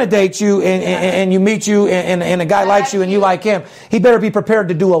if you're going to date you and you meet you and a guy likes you and you like him, he better be prepared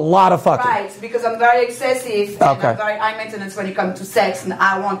to do a lot of fucking. Right, because I'm very excessive and I'm very high maintenance when it comes to sex, and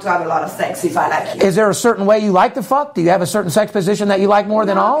I want to have a lot of sex if I like you. Is there a certain way you like to fuck? Do you have a certain sex position that you like more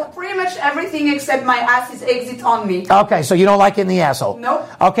than all? Pretty much everything except my ass is exit on me. Okay, so you don't like it in the asshole? Nope.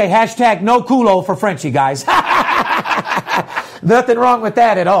 Okay, hashtag no culo for Frenchie, guys. Nothing wrong with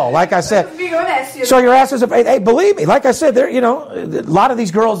that at all. Like I said, be honest, so your ass is hey, believe me. Like I said, there, a lot of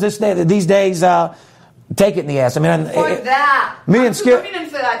these girls these days take it in the ass. I mean, that. Me and Skip. I'm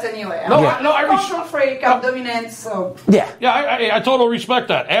dominant for that anyway. I control freak. I'm dominant, so yeah. I totally respect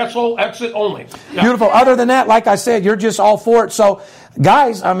that. Asshole exit only. Yeah. Beautiful. Other than that, like I said, you're just all for it. So,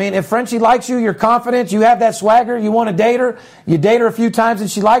 guys, I mean, if Frenchie likes you, you're confident, you have that swagger, you want to date her, you date her a few times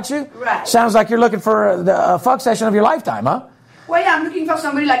and she likes you. Right. Sounds like you're looking for a fuck session of your lifetime, huh? Well, yeah, I'm looking for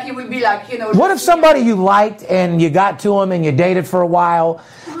somebody like you would be like, What if somebody you liked and you got to him and you dated for a while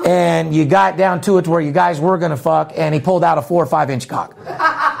and you got down to it to where you guys were going to fuck and he pulled out a 4 or 5 inch cock? Would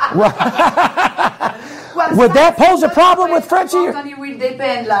that pose a problem with Frenchie? It will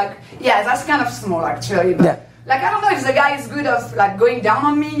depend. That's kind of small actually. But yeah. I don't know if the guy is good of going down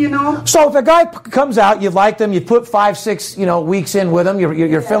on me, So if a guy comes out, you've liked him, you put 5-6, weeks in with him,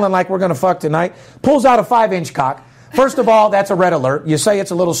 you're feeling like we're going to fuck tonight, pulls out a 5 inch cock. First of all, that's a red alert. You say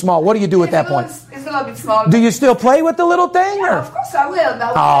it's a little small. What do you do at that point? It's a little bit small. Do you still play with the little thing? Yeah, of course I will.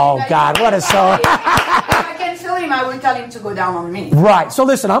 Oh, God, what a soul. If I can feel him, I will tell him to go down on me. Right. So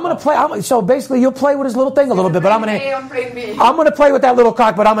listen, I'm going to play. So basically, you'll play with his little thing a little bit, but I'm going to play with that little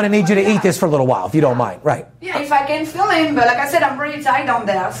cock, but I'm going to need you to eat this for a little while, if you don't mind. Right. Yeah, if I can feel him, but like I said, I'm pretty tight down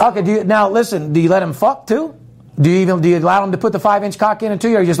there. So. Okay. Now listen. Do you let him fuck too? Do you allow him to put the 5 inch cock in it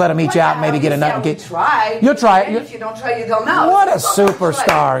too, or you just let him eat you out and maybe get a nut? Try. You'll try it. If you don't try, you don't know. What a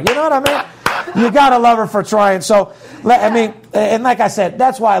superstar! You know what I mean? You gotta love her for trying. So, and like I said,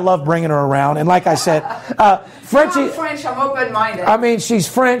 that's why I love bringing her around. And like I said, Frenchie. I'm French. I'm open-minded. I mean, she's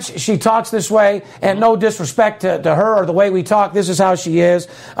French. She talks this way, and no disrespect to her or the way we talk. This is how she is.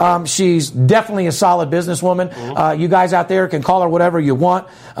 She's definitely a solid businesswoman. You guys out there can call her whatever you want.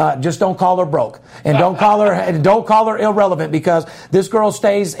 Just don't call her broke, and don't call her irrelevant, because this girl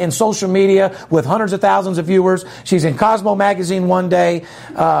stays in social media with hundreds of thousands of viewers. She's in Cosmo magazine one day,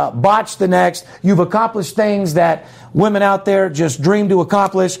 Botched the next. You've accomplished things that women out there just dream to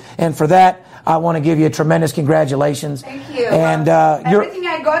accomplish, and for that, I want to give you a tremendous congratulations. Thank you. And everything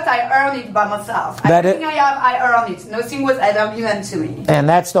I got, I earned it by myself. Everything I have, I earned it. Nothing was ever given to me. And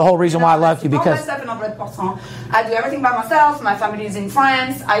that's the whole reason why I love you, because I do everything by myself. My family is in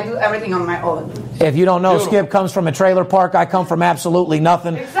France. I do everything on my own. If you don't know, Skip comes from a trailer park. I come from absolutely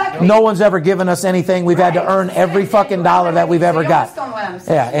nothing. Exactly. No one's ever given us anything. We've had to earn every fucking dollar that we've ever got.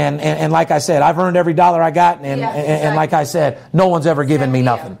 Yeah, and like I said, I've earned every dollar I got, and like I said, no one's ever given me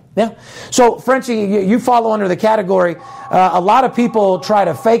nothing. Yeah. So, Frenchie, you follow under the category. A lot of people try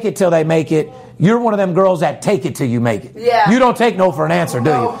to fake it till they make it. You're one of them girls that take it till you make it. Yeah. You don't take no for an answer, do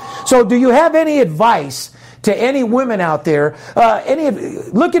you? So, do you have any advice to any women out there?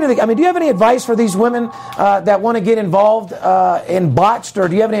 Do you have any advice for these women that want to get involved in Botched, or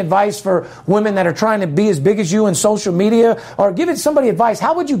do you have any advice for women that are trying to be as big as you in social media, or give somebody advice?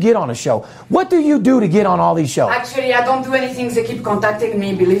 How would you get on a show? What do you do to get on all these shows? Actually, I don't do anything. They keep contacting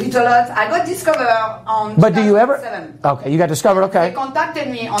me, believe it or not. I got discovered on But do you ever? 2007. Okay, you got discovered, okay. They contacted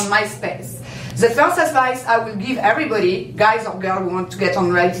me on MySpace. The first advice I will give everybody, guys or girls who want to get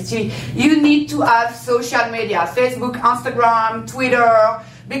on reality TV, you need to have social media, Facebook, Instagram, Twitter,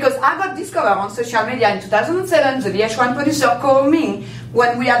 because I got discovered on social media in 2007. The VH1 producer called me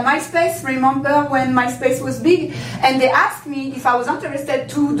when we had MySpace, remember when MySpace was big, and they asked me if I was interested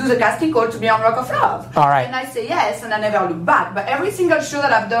to do the casting call to be on Rock of Love. All right. And I say yes, and I never look back. But every single show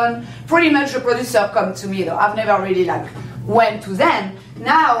that I've done, pretty much the producer come to me though. I've never really went to them.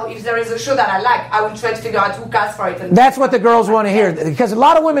 Now, if there is a show that I like, I will try to figure out who cast for it. That's what the girls want to hear, because a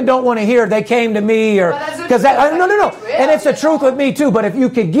lot of women don't want to hear they came to me, or because no, and it's the truth with me too. But if you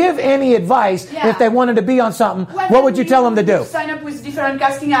could give any advice, if they wanted to be on something, what would you tell them to do? Sign up with different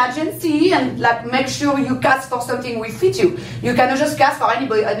casting agency and make sure you cast for something will fit you. You cannot just cast for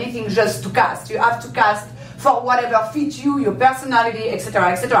anything just to cast. You have to cast for whatever fits you, your personality,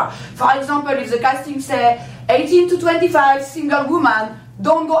 etc., etc. For example, if the casting say 18 to 25 single woman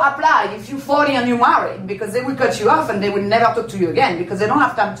don't go apply if you're 40 and you're married, because they will cut you off and they will never talk to you again because they don't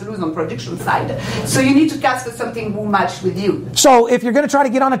have time to lose on production side. So you need to cast for something who match with you. So if you're going to try to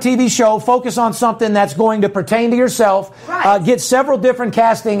get on a TV show, focus on something that's going to pertain to yourself. Right. Get several different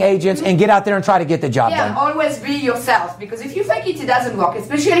casting agents and get out there and try to get the job done. Yeah, always be yourself, because if you fake it doesn't work,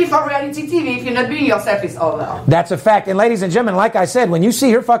 especially for reality TV. If you're not being yourself, it's over. That's a fact. And ladies and gentlemen, like I said, when you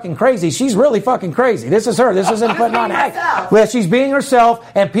see her fucking crazy, she's really fucking crazy. This is her. This isn't putting on an act. Well, she's being herself,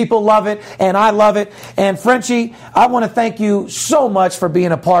 and people love it, and I love it. And Frenchie, I want to thank you so much for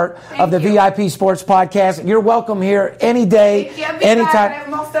being a part of the VIP Sports Podcast. You're welcome here any day, anytime. I have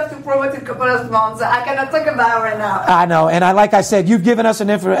more stuff to promote in a couple of months. I cannot talk about it right now. I know, and like I said, you've given us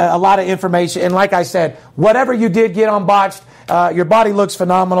a lot of information. And like I said, whatever you did get on Botched, your body looks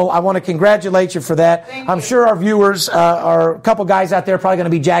phenomenal. I want to congratulate you for that. I'm sure our viewers are a couple guys out there probably going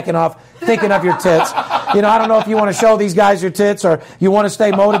to be jacking off thinking of your tits. You know, I don't know if you want to show these guys your tits or you want to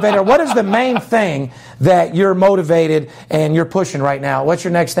stay motivated. Or what is the main thing that you're motivated and you're pushing right now? What's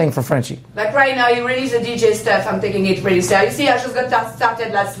your next thing for Frenchie? Like right now, you release the DJ stuff. I'm taking it really serious. You see, I just got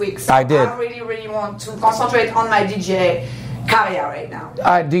started last week. So I did. I really, really want to concentrate on my DJ career right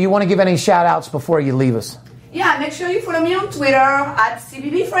now. Do you want to give any shout outs before you leave us? Yeah, make sure you follow me on Twitter at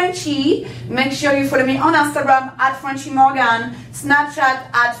CBBFrenchie. Make sure you follow me on Instagram at Frenchie Morgan,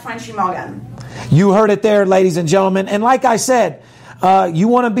 Snapchat at Frenchie Morgan. You heard it there, ladies and gentlemen. And like I said, you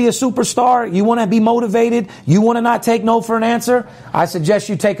want to be a superstar, you want to be motivated, you want to not take no for an answer, I suggest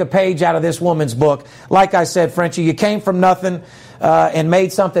you take a page out of this woman's book. Like I said, Frenchie, you came from nothing and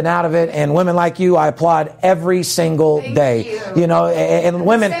made something out of it. And women like you, I applaud every single day. You know, and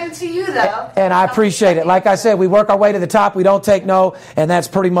women. Same to you, though. And I appreciate it. Like I said, we work our way to the top. We don't take no, and that's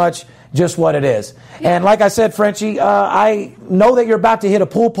pretty much just what it is. Yeah. And like I said, Frenchie, I know that you're about to hit a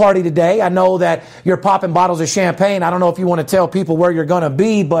pool party today. I know that you're popping bottles of champagne. I don't know if you want to tell people where you're going to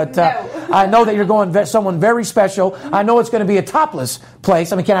be, but I know that you're going someone very special. I know it's going to be a topless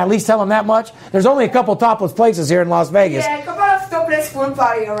place. I mean, can I at least tell them that much? There's only a couple topless places here in Las Vegas. Yeah, a couple of topless pool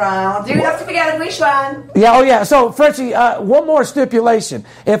party around. You have to figure out which one. Yeah, oh yeah. So, Frenchie, one more stipulation.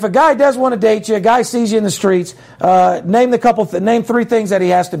 If a guy does want to date you, a guy sees you in the streets, name three things that he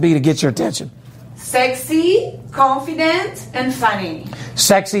has to be to get your attention. Sexy, confident, and funny.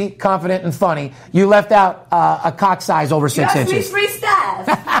 Sexy, confident, and funny. You left out a cock size over 6 inches. That's free stuff.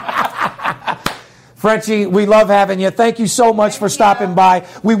 Frenchie, we love having you. Thank you so much for stopping by.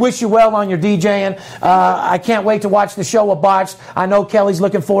 We wish you well on your DJing. I can't wait to watch the show of Botched. I know Kelly's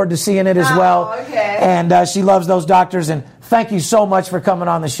looking forward to seeing it as well. Okay. And she loves those doctors. And thank you so much for coming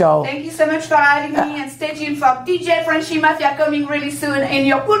on the show. Thank you so much for having me. And stay tuned for DJ Frenchie Mafia coming really soon in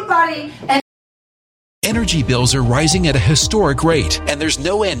your pool party. And Energy bills are rising at a historic rate, and there's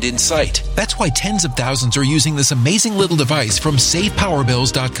no end in sight. That's why tens of thousands are using this amazing little device from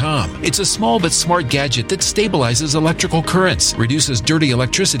SavePowerBills.com. It's a small but smart gadget that stabilizes electrical currents, reduces dirty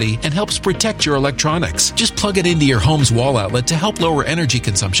electricity, and helps protect your electronics. Just plug it into your home's wall outlet to help lower energy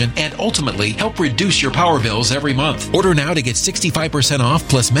consumption and ultimately help reduce your power bills every month. Order now to get 65% off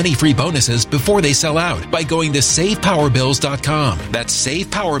plus many free bonuses before they sell out by going to SavePowerBills.com. That's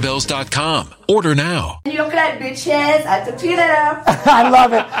SavePowerBills.com. Order now. You look like bitches. I'll talk to you later. I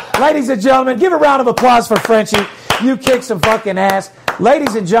love it. Ladies and gentlemen, give a round of applause for Frenchie. You kick some fucking ass.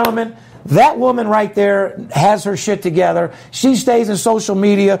 Ladies and gentlemen, that woman right there has her shit together. She stays in social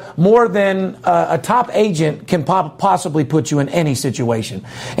media more than a top agent can possibly put you in any situation.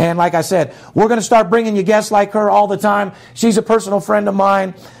 And like I said, we're going to start bringing you guests like her all the time. She's a personal friend of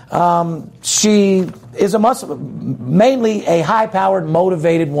mine. She is mainly a high-powered,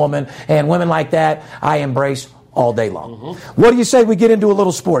 motivated woman, and women like that I embrace all day long. Mm-hmm. What do you say we get into a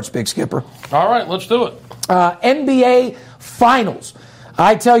little sports, Big Skipper? All right, let's do it. NBA Finals.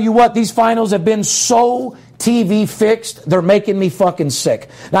 I tell you what, these finals have been so TV fixed, they're making me fucking sick.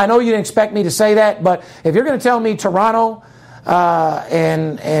 Now, I know you didn't expect me to say that, but if you're going to tell me Toronto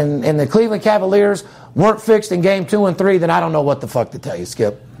and the Cleveland Cavaliers weren't fixed in Game 2 and 3, then I don't know what the fuck to tell you,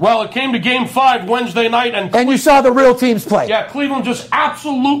 Skip. Well, it came to Game 5 Wednesday night, and you saw the real teams play. Yeah, Cleveland just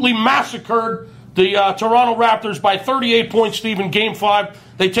absolutely massacred the Toronto Raptors by 38 points, Steve, in Game 5.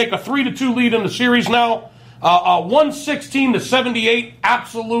 They take a 3-2 lead in the series now. 116-78,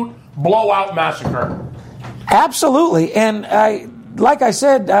 absolute blowout massacre. Absolutely, and like I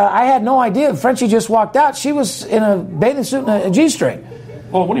said, I had no idea. Frenchie just walked out. She was in a bathing suit and a G-string.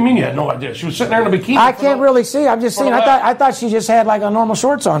 Well, what do you mean you had no idea? She was sitting there in a bikini. I can't really see. I'm just seeing. I thought she just had like a normal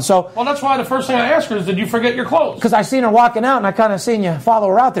shorts on. So. Well, that's why the first thing I asked her is, did you forget your clothes? Because I seen her walking out, and I kind of seen you follow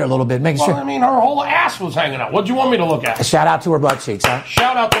her out there a little bit, making sure. I mean, her whole ass was hanging out. What do you want me to look at? Shout out to her butt cheeks, huh?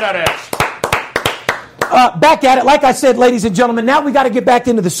 Shout out to that ass. back at it. Like I said, ladies and gentlemen, now we got to get back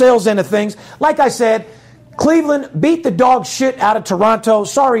into the sales end of things. Like I said, Cleveland beat the dog shit out of Toronto.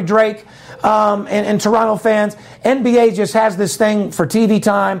 Sorry, Drake. And Toronto fans, NBA just has this thing for TV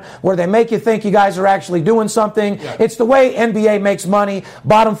time where they make you think you guys are actually doing something. Yeah. It's the way NBA makes money,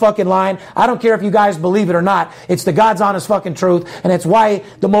 bottom fucking line. I don't care if you guys believe it or not. It's the God's honest fucking truth, and it's why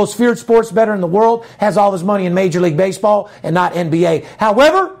the most feared sports bettor in the world has all his money in Major League Baseball and not NBA.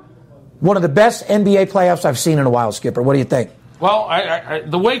 However, one of the best NBA playoffs I've seen in a while, Skipper. What do you think? Well,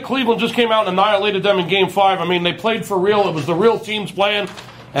 the way Cleveland just came out and annihilated them in Game 5, I mean, they played for real. It was the real teams playing.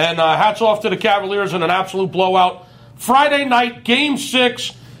 And hats off to the Cavaliers in an absolute blowout. Friday night, Game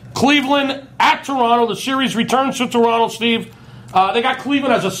 6, Cleveland at Toronto. The series returns to Toronto, Steve. They got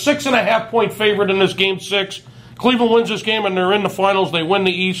Cleveland as a 6.5-point favorite in this Game 6. Cleveland wins this game, and they're in the finals. They win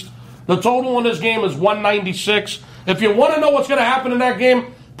the East. The total in this game is 196. If you want to know what's going to happen in that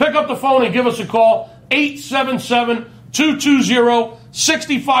game, pick up the phone and give us a call,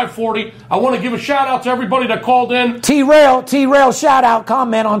 877-220-6540. I want to give a shout-out to everybody that called in. T-Rail, shout-out,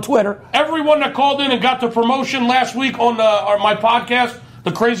 comment on Twitter. Everyone that called in and got the promotion last week on my podcast,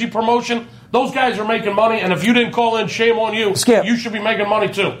 the crazy promotion, those guys are making money, and if you didn't call in, shame on you. Skip. You should be making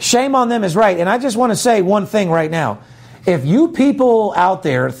money, too. Shame on them is right, and I just want to say one thing right now. If you people out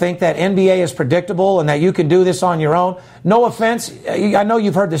there think that NBA is predictable and that you can do this on your own, no offense, I know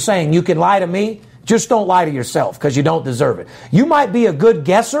you've heard the saying, you can lie to me, just don't lie to yourself because you don't deserve it. You might be a good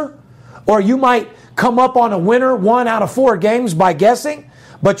guesser, or you might come up on a winner 1 out of 4 games by guessing,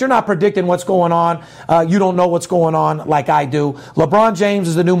 but you're not predicting what's going on. You don't know what's going on like I do. LeBron James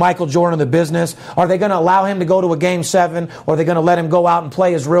is the new Michael Jordan of the business. Are they going to allow him to go to a Game 7, or are they going to let him go out and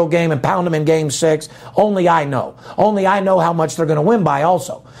play his real game and pound him in Game 6? Only I know. Only I know how much they're going to win by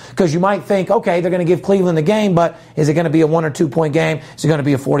also. Because you might think, okay, they're going to give Cleveland the game, but is it going to be a 1 or 2 point game? Is it going to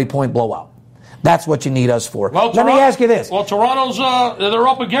be a 40-point blowout? That's what you need us for. Well, let me ask you this. Well, Toronto's, they're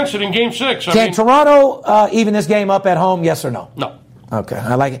up against it in Game 6. Can Toronto even this game up at home, yes or no? No. Okay,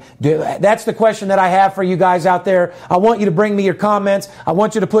 I like it. That's the question that I have for you guys out there. I want you to bring me your comments. I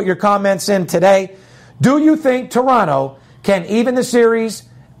want you to put your comments in today. Do you think Toronto can even the series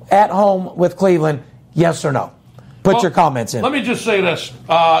at home with Cleveland, yes or no? Put your comments in. Let me just say this.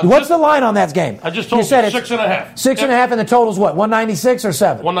 What's the line on that game? I just told you, 6.5. 6.5, and the total's what, 196 or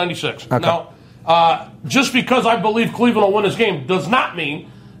 7? 196. Okay. Now, just because I believe Cleveland will win this game does not mean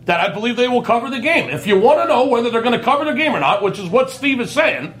that I believe they will cover the game. If you want to know whether they're going to cover the game or not, which is what Steve is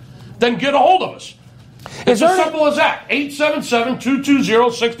saying, then get a hold of us. It's as simple as that.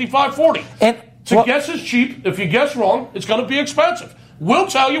 877-220-6540. To guess is cheap. If you guess wrong, it's going to be expensive. We'll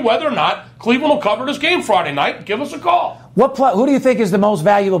tell you whether or not Cleveland will cover this game Friday night. Give us a call. Who do you think is the most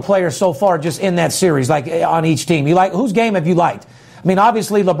valuable player so far just in that series, like on each team? Whose game have you liked? I mean,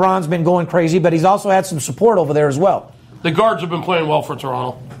 obviously LeBron's been going crazy, but he's also had some support over there as well. The guards have been playing well for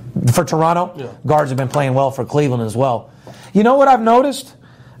Toronto. For Toronto? Yeah. Guards have been playing well for Cleveland as well. You know what I've noticed?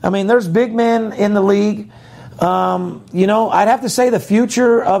 I mean, there's big men in the league. I'd have to say the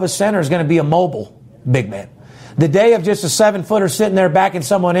future of a center is going to be a mobile big man. The day of just a 7-footer sitting there backing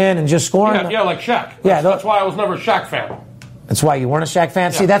someone in and just scoring. Yeah, like Shaq. That's why I was never a Shaq fan. That's why you weren't a Shaq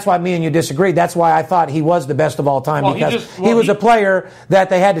fan? Yeah. See, that's why me and you disagreed. That's why I thought he was the best of all time, because he was a player that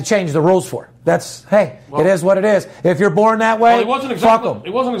they had to change the rules for. It is what it is. If you're born that way, he wasn't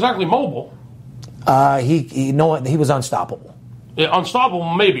exactly mobile. He was unstoppable. Yeah,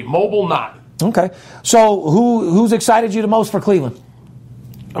 unstoppable, maybe. Mobile, not. Okay. So who's excited you the most for Cleveland?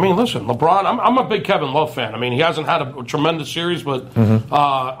 I mean, listen, LeBron, I'm a big Kevin Love fan. I mean, he hasn't had a tremendous series, but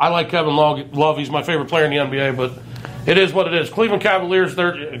I like Kevin Love. He's my favorite player in the NBA, but it is what it is. Cleveland Cavaliers,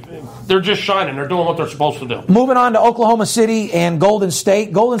 they're just shining. They're doing what they're supposed to do. Moving on to Oklahoma City and Golden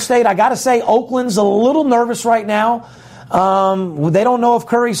State. Golden State, I got to say, Oakland's a little nervous right now. They don't know if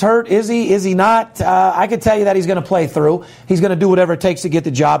Curry's hurt. Is he? Is he not? I can tell you that he's going to play through. He's going to do whatever it takes to get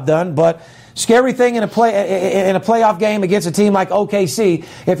the job done, but scary thing in a playoff game against a team like OKC,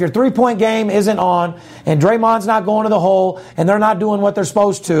 if your 3-point game isn't on and Draymond's not going to the hole and they're not doing what they're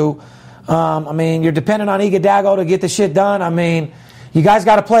supposed to, you're dependent on Iguodala to get the shit done. I mean, you guys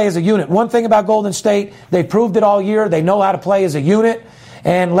got to play as a unit. One thing about Golden State, they've proved it all year. They know how to play as a unit,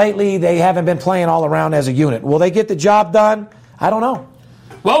 and lately they haven't been playing all around as a unit. Will they get the job done? I don't know.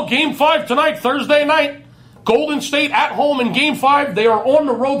 Well, Game 5 tonight, Thursday night. Golden State at home in Game 5. They are on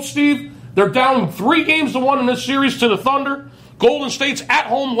the road, Steve. They're down 3-1 in this series to the Thunder. Golden State's at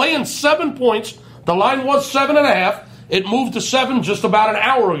home laying 7 points. The line was 7.5. It moved to 7 just about an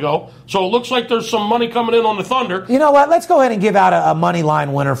hour ago. So it looks like there's some money coming in on the Thunder. You know what? Let's go ahead and give out a money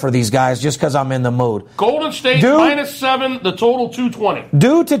line winner for these guys just because I'm in the mood. Golden State minus 7, the total 220.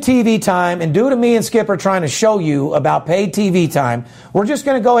 Due to TV time and due to me and Skipper trying to show you about paid TV time, we're just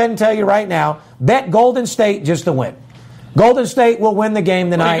going to go ahead and tell you right now, bet Golden State just to win. Golden State will win the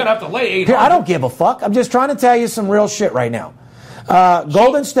game tonight. You're going to have to lay 800. I don't give a fuck. I'm just trying to tell you some real shit right now.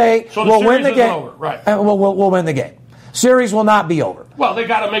 Golden State will win the game. Over. Right. We'll win the game. Series will not be over. Well, they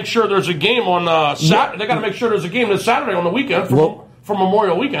got to make sure there's a game on Saturday. They got to make sure there's a game this Saturday on the weekend for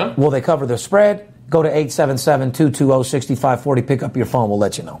Memorial Weekend. Will they cover the spread? Go to 877-220-6540. Pick up your phone. We'll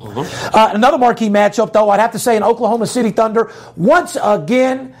let you know. Mm-hmm. Another marquee matchup, though, I'd have to say an Oklahoma City Thunder. Once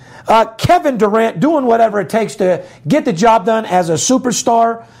again, Kevin Durant doing whatever it takes to get the job done as a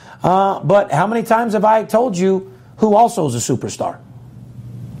superstar. But how many times have I told you who also is a superstar?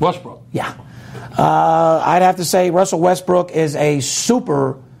 Westbrook. Yeah. I'd have to say Russell Westbrook is a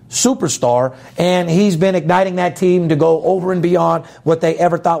superstar, and he's been igniting that team to go over and beyond what they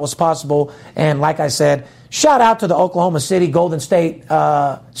ever thought was possible. And like I said, shout out to the Oklahoma City Golden State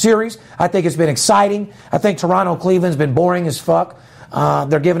series. I think it's been exciting. I think Toronto-Cleveland's been boring as fuck.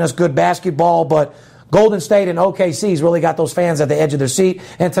 They're giving us good basketball, but Golden State and OKC's really got those fans at the edge of their seat.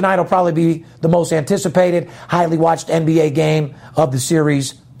 And tonight will probably be the most anticipated, highly watched NBA game of the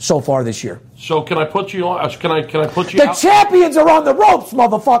series so far this year. So can I put you on? Can I put you The out? champions are on the ropes,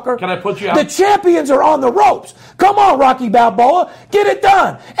 motherfucker. Can I put you out? The champions are on the ropes. Come on, Rocky Balboa. Get it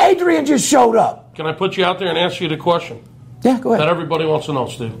done. Adrian just showed up. Can I put you out there and ask you the question? Yeah, go ahead. That everybody wants to know,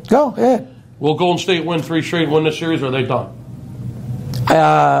 Steve. Go ahead. Will Golden State win 3 straight, win this series, or are they done?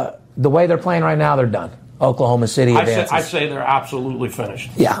 The way they're playing right now, they're done. Oklahoma City advances. I say they're absolutely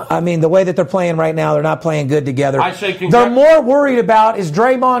finished. Yeah, I mean, the way that they're playing right now, they're not playing good together. I say they're more worried about is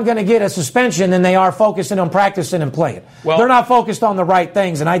Draymond going to get a suspension than they are focusing on practicing and playing. Well, they're not focused on the right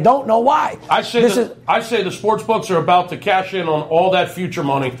things, and I don't know why. I say the sports books are about to cash in on all that future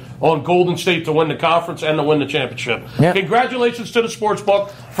money on Golden State to win the conference and to win the championship. Yep. Congratulations to the sports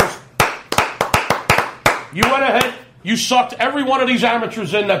book. You went ahead. You sucked every one of these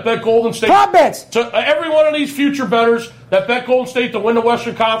amateurs in that bet Golden State. Prop bets. To every one of these future bettors that bet Golden State to win the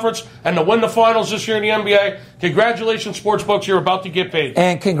Western Conference and to win the finals this year in the NBA. Congratulations, sportsbooks. You're about to get paid.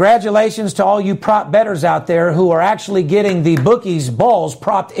 And congratulations to all you prop bettors out there who are actually getting the bookies' balls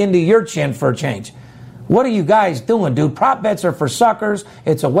propped into your chin for a change. What are you guys doing, dude? Prop bets are for suckers.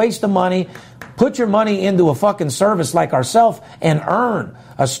 It's a waste of money. Put your money into a fucking service like ourselves and earn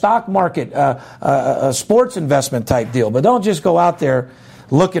a stock market, a sports investment type deal. But don't just go out there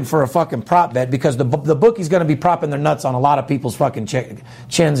looking for a fucking prop bet because the bookie's going to be propping their nuts on a lot of people's fucking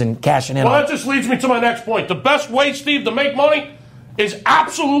chins and cashing in. Well, that just leads me to my next point. The best way, Steve, to make money is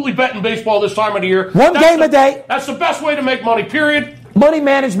absolutely betting baseball this time of the year. One game a day. That's the best way to make money, period. Money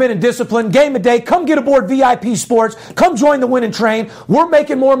management and discipline, game a day. Come get aboard VIP Sports. Come join the winning train. We're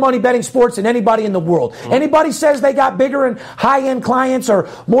making more money betting sports than anybody in the world. Mm-hmm. Anybody says they got bigger and high-end clients or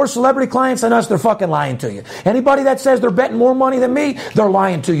more celebrity clients than us, they're fucking lying to you. Anybody that says they're betting more money than me, they're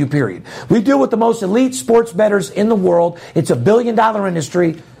lying to you, period. We deal with the most elite sports bettors in the world. It's $1 billion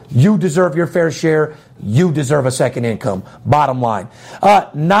industry. You deserve your fair share. You deserve a second income. Bottom line.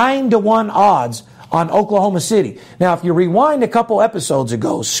 9-1 odds on Oklahoma City. Now, if you rewind a couple episodes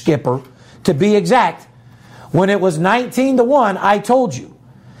ago, Skipper, to be exact, when it was 19-1, I told you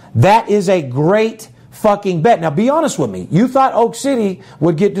that is a great fucking bet. Now, be honest with me. You thought Oak City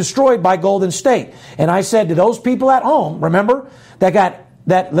would get destroyed by Golden State. And I said to those people at home, remember, that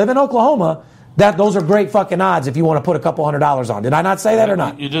live in Oklahoma, that those are great fucking odds if you want to put a couple $100 on. Did I not say that or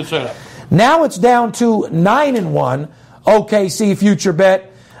not? You did say that. Now it's down to 9-1 OKC future bet.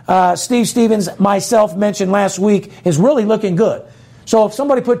 Steve Stevens, myself, mentioned last week, is really looking good. So if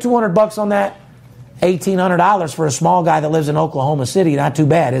somebody put $200 on that, $1,800 for a small guy that lives in Oklahoma City, not too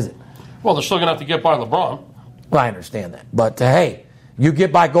bad, is it? Well, they're still going to have to get by LeBron. Well, I understand that. But, hey, you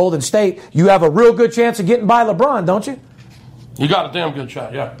get by Golden State, you have a real good chance of getting by LeBron, don't you? You got a damn good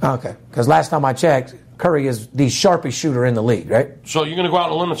shot, yeah. Okay, because last time I checked, Curry is the sharpest shooter in the league, right? So you're going to go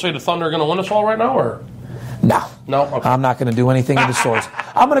out on a limb and say the Thunder are going to win us all right now, or...? No. Okay. I'm not going to do anything of the sorts.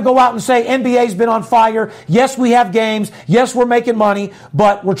 I'm going to go out and say NBA's been on fire. Yes, we have games. Yes, we're making money.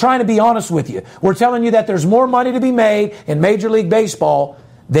 But we're trying to be honest with you. We're telling you that there's more money to be made in Major League Baseball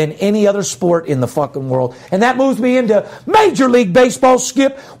than any other sport in the fucking world. And that moves me into Major League Baseball,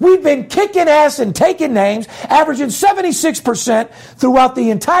 Skip. We've been kicking ass and taking names, averaging 76% throughout the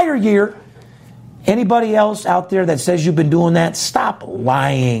entire year. Anybody else out there that says you've been doing that, stop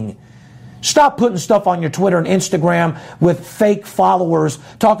lying. Stop putting stuff on your Twitter and Instagram with fake followers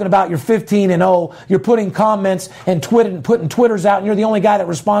talking about you're 15-0. You're putting comments and putting Twitters out, and you're the only guy that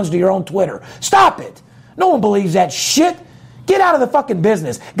responds to your own Twitter. Stop it. No one believes that shit. Get out of the fucking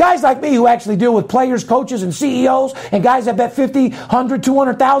business. Guys like me who actually deal with players, coaches, and CEOs, and guys that bet 50, 100,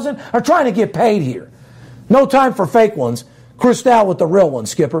 200,000 are trying to get paid here. No time for fake ones. Cristal with the real one,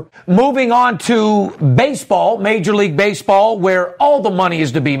 Skipper. Moving on to baseball, Major League Baseball, where all the money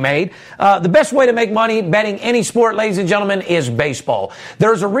is to be made. The best way to make money betting any sport, ladies and gentlemen, is baseball.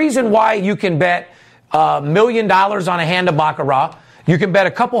 There's a reason why you can bet $1 million on a hand of baccarat. You can bet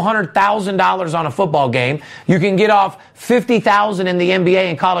a couple $100,000 on a football game. You can get off $50,000 in the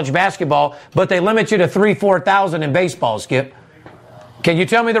NBA and college basketball, but they limit you to $3,000-4,000 in baseball, Skip. Can you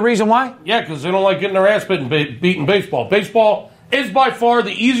tell me the reason why? Yeah, because they don't like getting their ass beat in baseball. Baseball is by far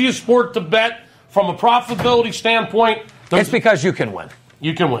the easiest sport to bet from a profitability standpoint. It's because you can win.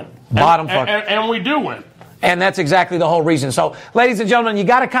 You can win. And we do win. And that's exactly the whole reason. So, ladies and gentlemen, you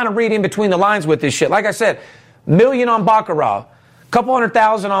got to kind of read in between the lines with this shit. Like I said, $1 million on baccarat, couple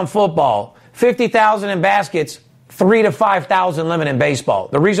 $100,000 on football, $50,000 in baskets, $3,000 to $5,000 limit in baseball.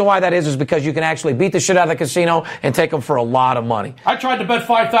 The reason why that is because you can actually beat the shit out of the casino and take them for a lot of money. I tried to bet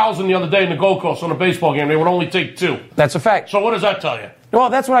 $5,000 the other day in the Gold Coast on a baseball game. They would only take $2. That's a fact. So what does that tell you? Well,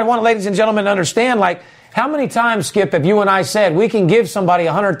 that's what I want ladies and gentlemen to understand. Like, how many times, Skip, have you and I said we can give somebody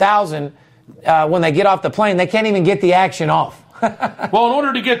 $100,000 when they get off the plane, they can't even get the action off? Well, in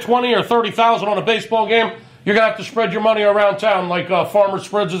order to get $20,000 or $30,000 on a baseball game, you're going to have to spread your money around town like a farmer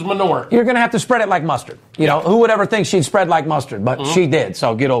spreads his manure. You're going to have to spread it like mustard. You know, who would ever think she'd spread like mustard? But she did,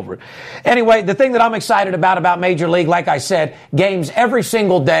 so get over it. Anyway, the thing that I'm excited about Major League, like I said, games every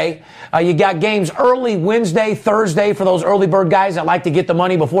single day. You got games early Wednesday, Thursday for those early bird guys that like to get the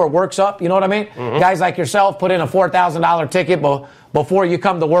money before it works up. You know what I mean? Guys like yourself put in a $4,000 ticket before you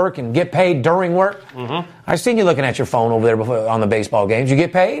come to work and get paid during work. I seen you looking at your phone over there before, on the baseball games. You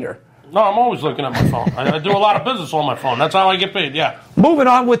get paid, or? No, I'm always looking at my phone. I do a lot of business on my phone. That's how I get paid, yeah. Moving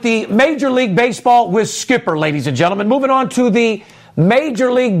on with the Major League Baseball with Skipper, ladies and gentlemen. Moving on to the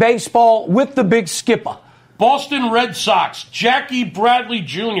Major League Baseball with the Big Skipper. Boston Red Sox, Jackie Bradley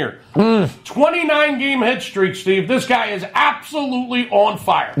Jr. 29-game hit streak, Steve. This guy is absolutely on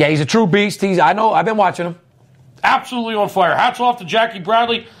fire. Yeah, he's a true beast. I know. I've been watching him. Absolutely on fire. Hats off to Jackie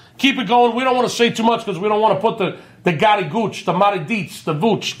Bradley. Keep it going. We don't want to say too much because we don't want to put the Gotti Gooch, the Maridits, the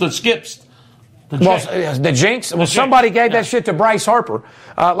Vooch, the Skips, the Jinx. Well, somebody gave that shit to Bryce Harper.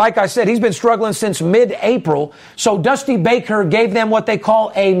 Like I said, he's been struggling since mid-April. So Dusty Baker gave them what they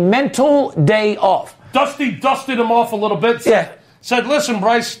call a mental day off. Dusty dusted him off a little bit. Said, listen,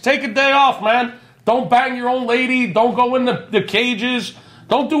 Bryce, take a day off, man. Don't bang your own lady. Don't go in the cages.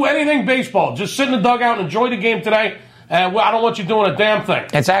 Don't do anything baseball. Just sit in the dugout and enjoy the game today. And I don't want you doing a damn thing.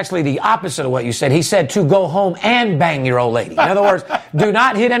 It's actually the opposite of what you said. He said to go home and bang your old lady. In other words, do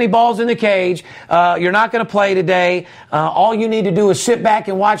not hit any balls in the cage. You're not going to play today. All you need to do is sit back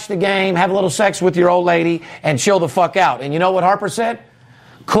and watch the game, have a little sex with your old lady, and chill the fuck out. And you know what Harper said?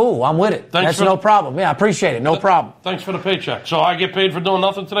 Cool, I'm with it. That's no problem. Yeah, I appreciate it. No problem. Thanks for the paycheck. So I get paid for doing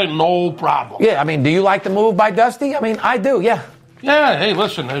nothing today? No problem. Yeah, I mean, do you like the move by Dusty? I mean, I do, yeah. Yeah, hey,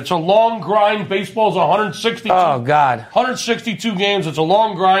 listen, it's a long grind. Baseball's 162. Oh, God. 162 games. It's a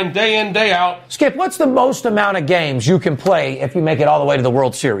long grind, day in, day out. Skip, what's the most amount of games you can play if you make it all the way to the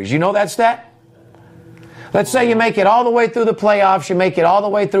World Series? You know that stat? Let's say you make it all the way through the playoffs, you make it all the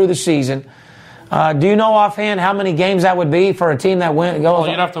way through the season. Do you know offhand how many games that would be for a team that goes? Well,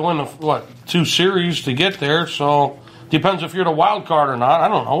 you'd have to win, 2 series to get there, so... Depends if you're the wild card or not. I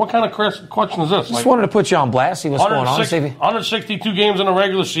don't know. What kind of question is this? Just wanted to put you on blast, see what's going on. 162 games in a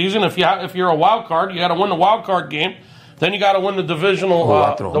regular season. If you're a wild card, you got to win the wild card game. Then you got to win the divisional.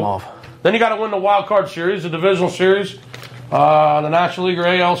 Then you got to win the wild card series, the divisional series, the National League or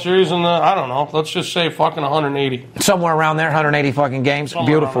AL series, and I don't know. Let's just say fucking 180. Somewhere around there, 180 fucking games.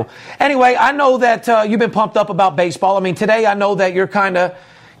 Somewhere beautiful. Anyway, I know that you've been pumped up about baseball. I mean, today I know that you're kind of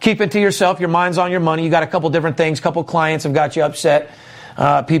keep it to yourself. Your mind's on your money. You got a couple different things. A couple clients have got you upset.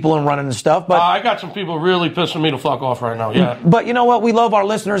 People and running and stuff. But I got some people really pissing me to fuck off right now. Yeah. But you know what? We love our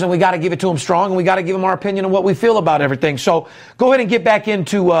listeners, and we got to give it to them strong, and we got to give them our opinion on what we feel about everything. So go ahead and get back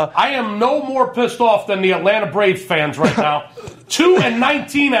into. I am no more pissed off than the Atlanta Braves fans right now.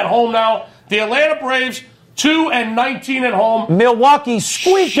 2-19 at home now. The Atlanta Braves. 2-19 at home. Milwaukee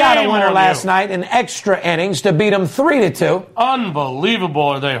squeaked out a winner last night in extra innings to beat them 3-2. Unbelievable!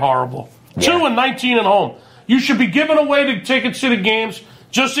 Are they horrible? Yeah. 2-19 at home. You should be giving away the tickets to the games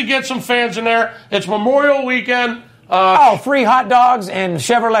just to get some fans in there. It's Memorial Weekend. Free hot dogs and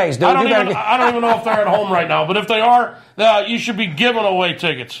Chevrolets. Dude. I don't even know if they're at home right now, but if they are, you should be giving away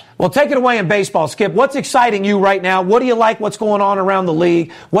tickets. Well, take it away in baseball, Skip. What's exciting you right now? What do you like? What's going on around the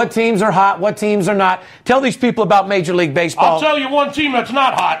league? What teams are hot? What teams are not? Tell these people about Major League Baseball. I'll tell you one team that's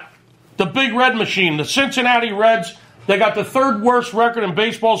not hot. The Big Red Machine, the Cincinnati Reds. They got the third worst record in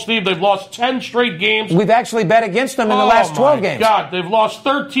baseball, Steve. They've lost 10 straight games. We've actually bet against them in the last 12 games. God, they've lost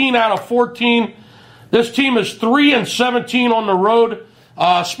 13 out of 14. This team is 3-17 on the road.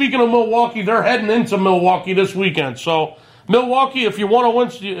 Speaking of Milwaukee, they're heading into Milwaukee this weekend. So, Milwaukee, if you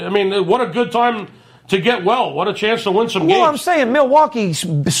want to win, I mean, what a good time to get well. What a chance to win some games. Well, I'm saying Milwaukee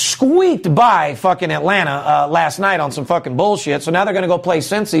squeaked by fucking Atlanta last night on some fucking bullshit. So now they're going to go play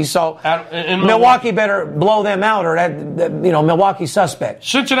Cincy. So in Milwaukee better blow them out, or Milwaukee's suspect.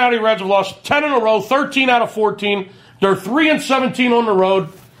 Cincinnati Reds have lost 10 in a row, 13 out of 14. They're 3-17 on the road.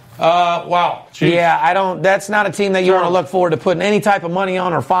 Wow. Jeez. Yeah, that's not a team that you want to look forward to putting any type of money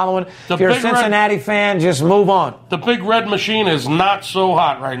on or following. If you're a Cincinnati fan, just move on. The Big Red Machine is not so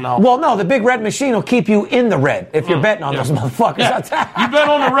hot right now. Well, no, the Big Red Machine will keep you in the red if you're betting on those motherfuckers. Yeah. You bet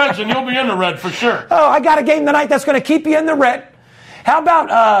on the Reds and you'll be in the red for sure. Oh, I got a game tonight that's going to keep you in the red. How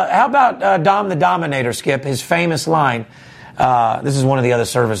about Dom the Dominator, Skip? His famous line. This is one of the other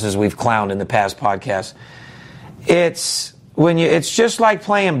services we've clowned in the past podcasts. It's just like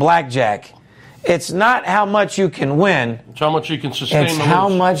playing blackjack. It's not how much you can win. It's how much you can sustain. It's how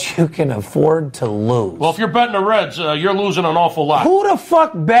much you can afford to lose. Well, if you're betting the Reds, you're losing an awful lot. Who the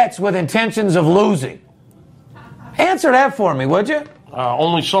fuck bets with intentions of losing? Answer that for me, would you?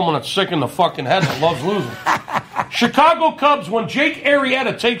 Only someone that's sick in the fucking head that loves losing. Chicago Cubs, when Jake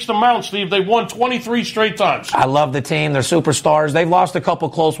Arrieta takes the mound, Steve, they've won 23 straight times. I love the team. They're superstars. They've lost a couple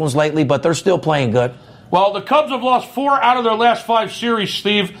close ones lately, but they're still playing good. Well, the Cubs have lost 4 out of their last 5 series,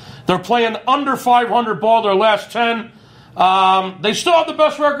 Steve. They're playing under 500 ball their last 10. They still have the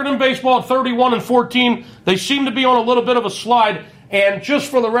best record in baseball at 31-14. They seem to be on a little bit of a slide. And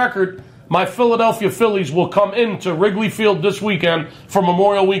just for the record, my Philadelphia Phillies will come into Wrigley Field this weekend for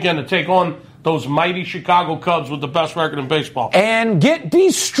Memorial Weekend to take on those mighty Chicago Cubs with the best record in baseball. And get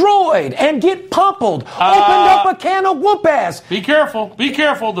destroyed and get pummeled. Opened up a can of whoop ass. Be careful. Be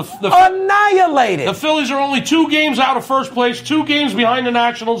careful. Annihilated. The Phillies are only 2 games out of first place, 2 games behind the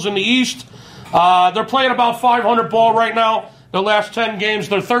Nationals in the East. They're playing about 500 ball right now. Their last 10 games,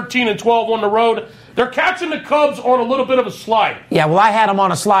 they're 13-12 on the road. They're catching the Cubs on a little bit of a slide. Yeah, well, I had them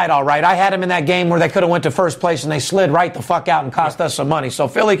on a slide, all right. I had them in that game where they could have went to first place and they slid right the fuck out and cost us some money. So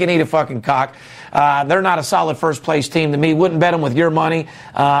Philly can eat a fucking cock. They're not a solid first place team to me. Wouldn't bet them with your money.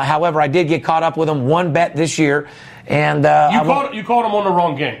 However, I did get caught up with them 1 bet this year. And you caught them on the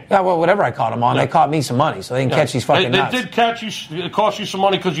wrong game. Yeah, well, whatever I caught them on, they caught me some money, so they can catch these fucking nuts. They did catch you. It cost you some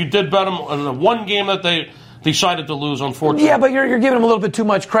money because you did bet them on the one game that they decided to lose, unfortunately. Yeah, but you're giving them a little bit too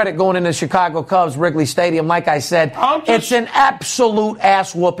much credit going into Chicago Cubs, Wrigley Stadium. Like I said, it's an absolute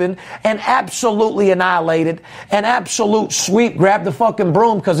ass whooping, and absolutely annihilated, an absolute sweep. Grab the fucking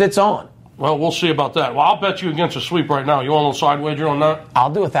broom because it's on. Well, we'll see about that. Well, I'll bet you against a sweep right now. You want a little side wager on that?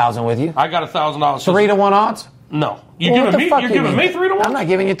 I'll do 1,000 with you. I got $1,000. 3-1 odds? No. You're giving me 3-1? I'm not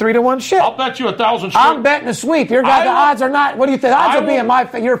giving you 3-1 shit. I'll bet you 1,000 straight. I'm betting a sweep. The odds are not. What do you think? The odds will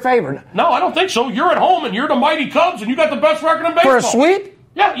be in your favor. No, I don't think so. You're at home and you're the mighty Cubs and you got the best record in baseball. For a sweep?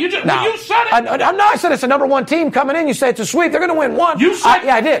 Yeah, you said it. I said it's a number 1 team coming in. You say it's a sweep. They're going to win 1. You said,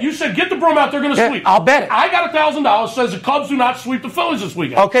 yeah, I did. You said get the broom out. They're going to sweep. I'll bet it. I got $1,000. Says the Cubs do not sweep the Phillies this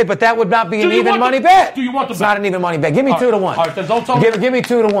weekend. Okay, but that would not be an even money bet. Do you want the bet? It's not an even money bet. Give me 2-1. All right, then don't tell me. Give me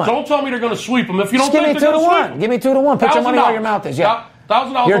 2-1. Don't tell me they're going to sweep them. If you don't give me 2-1. Give me 2-1. Put your money where your mouth is. Yeah.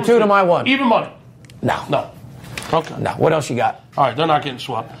 $1,000. You're 2 to my 1. Even money. No. Okay. No. What else you got? All right, they're not getting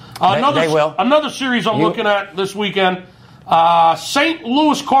swept. They will. Another series I'm looking at this weekend. St.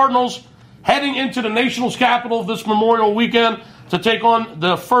 Louis Cardinals heading into the Nationals capital this Memorial Weekend to take on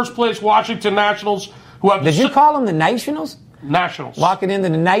the first place Washington Nationals. Did you call them the Nationals? Nationals. Walking into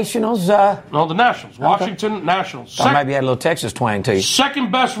the Nationals? No, the Nationals. Okay. Washington Nationals. I might be had a little Texas twang to you. Second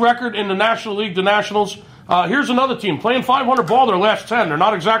best record in the National League, the Nationals. Here's another team playing 500 ball their last 10. They're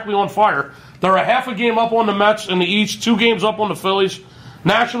not exactly on fire. They're a half a game up on the Mets in the East, 2 games up on the Phillies.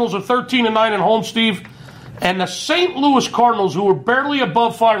 Nationals are 13-9 at home, Steve. And the St. Louis Cardinals, who are barely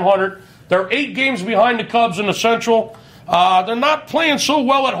above 500, they're 8 games behind the Cubs in the Central. They're not playing so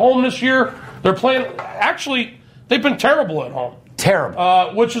well at home this year. They're playing, actually, they've been terrible at home.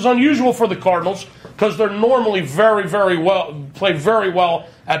 Terrible. Which is unusual for the Cardinals because they're normally play very well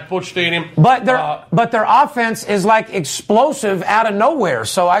at Busch Stadium. But their offense is like explosive out of nowhere.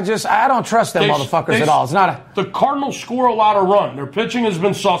 So I don't trust them motherfuckers at all. It's not the Cardinals score a lot of run. Their pitching has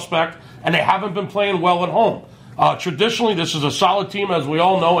been suspect, and they haven't been playing well at home. Traditionally, this is a solid team, as we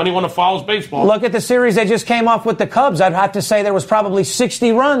all know, anyone that follows baseball. Look at the series they just came off with the Cubs. I'd have to say there was probably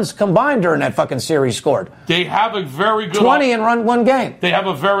 60 runs combined during that fucking series scored. They have a very good 20 in run one game. They have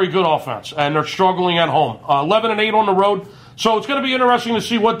a very good offense, and they're struggling at home. 11-8 on the road, so it's going to be interesting to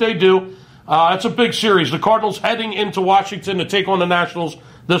see what they do. It's a big series. The Cardinals heading into Washington to take on the Nationals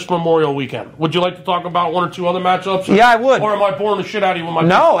this Memorial weekend. Would you like to talk about one or two other matchups? Yeah, I would. Or am I boring the shit out of you with my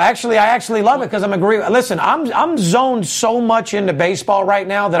No, actually, I actually love it because I'm agree. Listen, I'm zoned so much into baseball right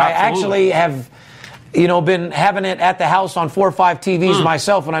now that Absolutely. I actually have, been having it at the house on 4 or 5 TVs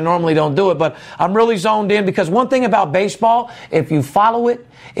myself, and I normally don't do it. But I'm really zoned in because one thing about baseball, if you follow it,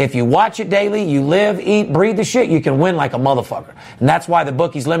 if you watch it daily, you live, eat, breathe the shit, you can win like a motherfucker. And that's why the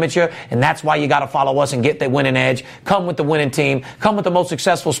bookies limit you, and that's why you got to follow us and get the winning edge. Come with the winning team. Come with the most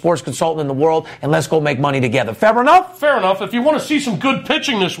successful sports consultant in the world, and let's go make money together. Fair enough? Fair enough. If you want to see some good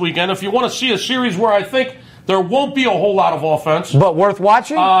pitching this weekend, if you want to see a series where I think there won't be a whole lot of offense. But worth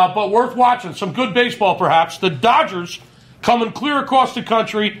watching? Some good baseball, perhaps. The Dodgers coming clear across the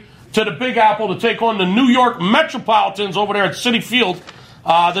country to the Big Apple to take on the New York Metropolitans over there at Citi Field.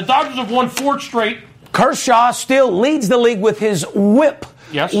 The Dodgers have won 4 straight. Kershaw still leads the league with his whip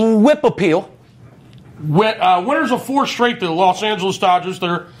appeal. Winners of 4 straight, the Los Angeles Dodgers.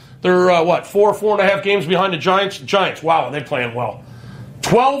 They're 4.5 games behind the Giants. Giants, wow, they're playing well.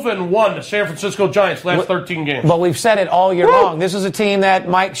 12-1, the San Francisco Giants, last 13 games. But we've said it all year long. This is a team that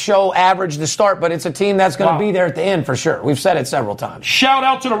might show average to start, but it's a team that's going to be there at the end for sure. We've said it several times. Shout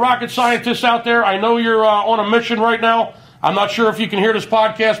out to the rocket scientists out there. I know you're on a mission right now. I'm not sure if you can hear this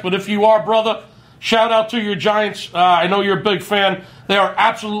podcast, but if you are, brother, shout out to your Giants. I know you're a big fan. They are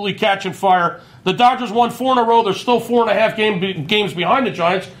absolutely catching fire. The Dodgers won 4 in a row. They're still 4.5 games behind the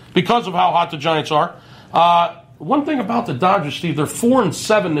Giants because of how hot the Giants are. One thing about the Dodgers, Steve, they're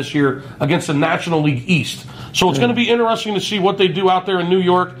 4-7 this year against the National League East. So it's going to be interesting to see what they do out there in New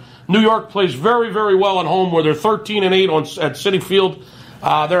York. New York plays very, very well at home, where they're 13-8 at Citi Field.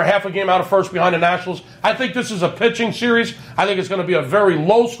 They're half a game out of first behind the Nationals. I think this is a pitching series. I think it's going to be a very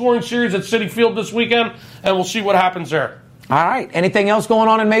low-scoring series at Citi Field this weekend, and we'll see what happens there. All right. Anything else going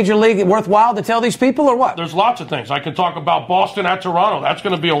on in Major League worthwhile to tell these people or what? There's lots of things. I can talk about Boston at Toronto. That's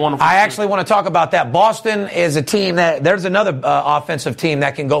going to be a wonderful I actually want to talk about that. Boston is a team that, there's another offensive team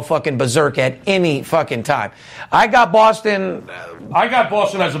that can go fucking berserk at any fucking time. I got Boston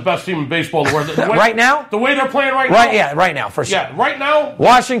as the best team in baseball. Right now? The way they're playing right now? Yeah, right now, for sure. Yeah, right now?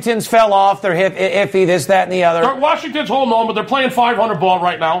 Washington's fell off. They're iffy, this, that, and the other. Washington's holding on, but they're playing 500 ball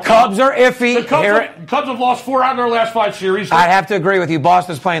right now. Cubs are iffy. The Cubs have lost 4 out of their last 5 series. I'd have to agree with you.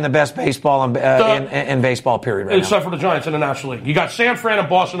 Boston's playing the best baseball in baseball, period, right except now. for the Giants in the National League. You got San Fran and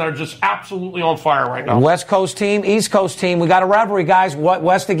Boston that are just absolutely on fire right now. West Coast team, East Coast team. We got a rivalry, guys.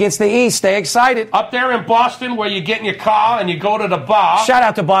 West against the East. Stay excited. Up there in Boston, where you get in your car and you go to the bar. Shout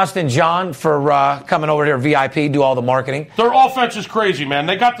out to Boston John for coming over here VIP, do all the marketing. Their offense is crazy, man.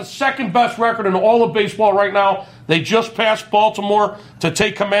 They got the second best record in all of baseball right now. They just passed Baltimore to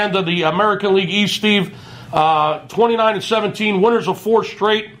take command of the American League East, Steve. 29-17, winners of 4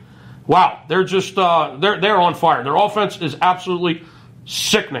 straight. Wow, they're just they're on fire. Their offense is absolutely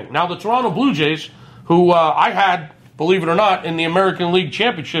sickening. Now the Toronto Blue Jays, who I had, believe it or not, in the American League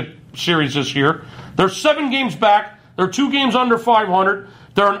Championship Series this year, they're 7 games back. They're 2 games under 500.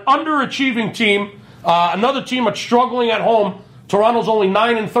 They're an underachieving team. Another team that's struggling at home. Toronto's only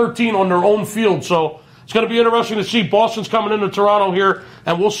 9-13 on their own field, so it's going to be interesting to see. Boston's coming into Toronto here,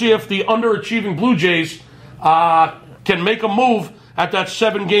 and we'll see if the underachieving Blue Jays can make a move at that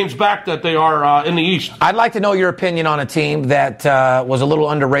 7 games back that they are in the East. I'd like to know your opinion on a team that was a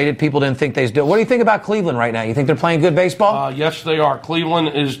little underrated. People didn't think they'd do it. What do you think about Cleveland right now? You think they're playing good baseball? Yes, they are.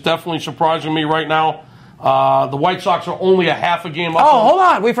 Cleveland is definitely surprising me right now. The White Sox are only a half a game up. Oh, hold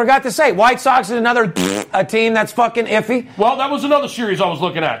on. We forgot to say, White Sox is another a team that's fucking iffy. Well, that was another series I was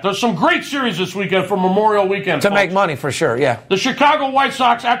looking at. There's some great series this weekend for Memorial Weekend. To make money, for sure, yeah. The Chicago White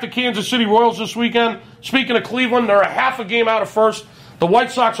Sox at the Kansas City Royals this weekend. Speaking of Cleveland, they're a half a game out of first. The White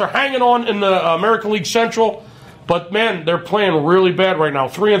Sox are hanging on in the American League Central. But, man, they're playing really bad right now.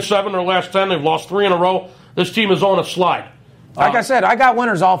 3-7 their last 10. They've lost 3 in a row. This team is on a slide. Like I said, I got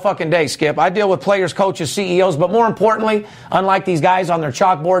winners all fucking day, Skip. I deal with players, coaches, CEOs, but more importantly, unlike these guys on their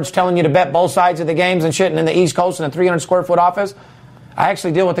chalkboards telling you to bet both sides of the games and shit and in the East Coast in a 300-square-foot office, I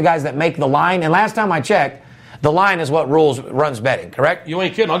actually deal with the guys that make the line. And last time I checked, the line is what runs betting, correct? You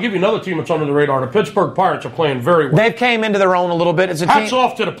ain't kidding. I'll give you another team that's under the radar. The Pittsburgh Pirates are playing very well. They've came into their own a little bit. It's a Hats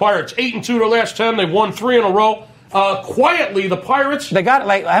off to the Pirates. 8-2 their last 10. They've won 3 in a row. Quietly, the Pirates. They got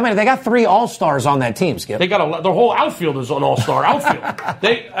they got 3 All-Stars on that team, Skip. They got their whole outfield is an All-Star outfield.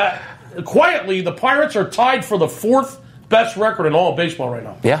 quietly, the Pirates are tied for the 4th best record in all of baseball right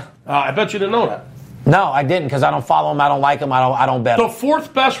now. Yeah. I bet you didn't know that. No, I didn't, because I don't follow them. I don't like them. I don't bet The them.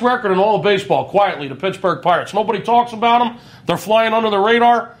 4th best record in all of baseball, quietly, the Pittsburgh Pirates. Nobody talks about them. They're flying under the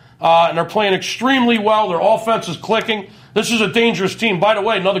radar, and they're playing extremely well. Their offense is clicking. This is a dangerous team. By the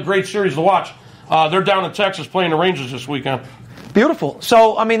way, another great series to watch. They're down in Texas playing the Rangers this weekend. Beautiful.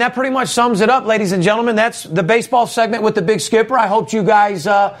 So, I mean, that pretty much sums it up, ladies and gentlemen. That's the baseball segment with the Big Skipper. I hope you guys...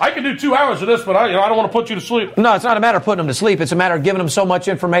 I could do 2 hours of this, but I don't want to put you to sleep. No, it's not a matter of putting them to sleep. It's a matter of giving them so much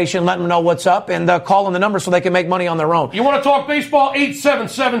information, letting them know what's up, and calling the number so they can make money on their own. You want to talk baseball?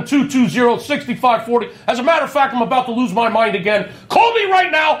 877-220-6540. As a matter of fact, I'm about to lose my mind again. Call me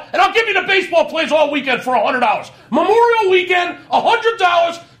right now, and I'll give you the baseball plays all weekend for $100. Memorial Weekend,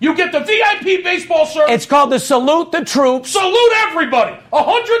 $100. You get the VIP baseball service. It's called the Salute the Troops. Salute everybody.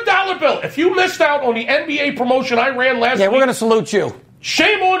 $100 bill. If you missed out on the NBA promotion I ran last week. Yeah, we're going to salute you.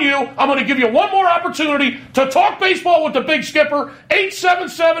 Shame on you. I'm going to give you one more opportunity to talk baseball with the Big Skipper.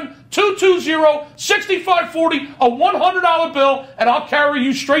 877-220-6540. A $100 bill, and I'll carry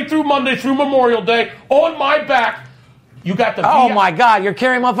you straight through Monday through Memorial Day on my back. You got the Oh, my God. You're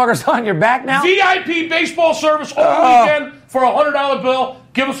carrying motherfuckers on your back now? VIP baseball service all weekend for a $100 bill.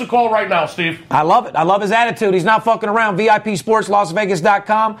 Give us a call right now, Steve. I love it. I love his attitude. He's not fucking around.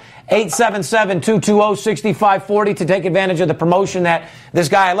 VIPSportsLasVegas.com, 877-220-6540 to take advantage of the promotion that this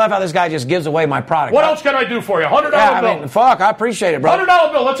guy, I love how this guy just gives away my product. What else can I do for you? $100 bill. I mean, fuck, I appreciate it, bro.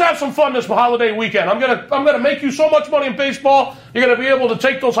 $100 bill. Let's have some fun this holiday weekend. I'm gonna make you so much money in baseball. You're gonna be able to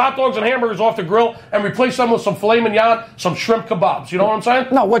take those hot dogs and hamburgers off the grill and replace them with some filet mignon, some shrimp kebabs. You know what I'm saying?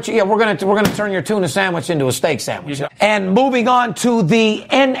 No, we're gonna turn your tuna sandwich into a steak sandwich. And moving on to the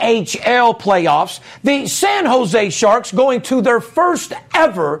NHL playoffs, the San Jose Sharks going to their first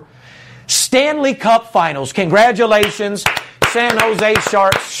ever Stanley Cup Finals. Congratulations, San Jose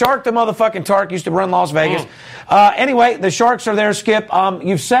Sharks. Shark the motherfucking Tark used to run Las Vegas. Anyway, the Sharks are there, Skip.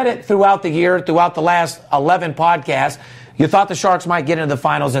 You've said it throughout the year, throughout the last 11 podcasts. You thought the Sharks might get into the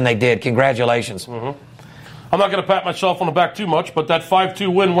finals, and they did. Congratulations. Mm-hmm. I'm not going to pat myself on the back too much, but that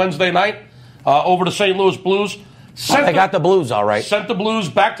 5-2 win Wednesday night over the St. Louis Blues. They got the Blues, all right. Sent the Blues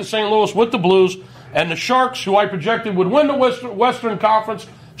back to St. Louis with the Blues. And the Sharks, who I projected would win the Western Conference,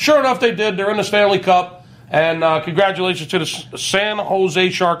 sure enough they did. They're in the Stanley Cup. And congratulations to the San Jose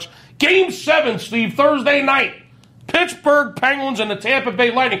Sharks. Game 7, Steve, Thursday night. Pittsburgh Penguins and the Tampa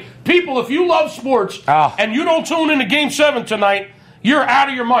Bay Lightning. People, if you love sports and you don't tune into Game 7 tonight, you're out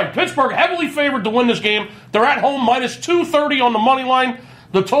of your mind. Pittsburgh heavily favored to win this game. They're at home, minus 230 on the money line.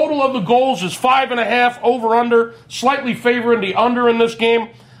 The total of the goals is 5.5 over-under, slightly favoring the under in this game.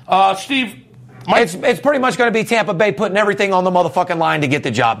 Steve? It's pretty much going to be Tampa Bay putting everything on the motherfucking line to get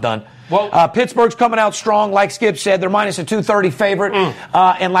the job done. Well, Pittsburgh's coming out strong, like Skip said. They're minus a 230 favorite.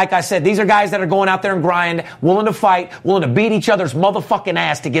 And like I said, these are guys that are going out there and grind, willing to fight, willing to beat each other's motherfucking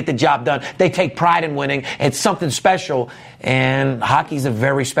ass to get the job done. They take pride in winning. It's something special. And hockey's a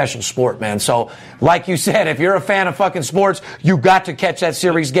very special sport, man. So, like you said, if you're a fan of fucking sports, you got to catch that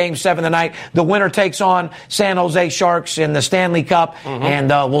series, Game 7 tonight. The winner takes on San Jose Sharks in the Stanley Cup, and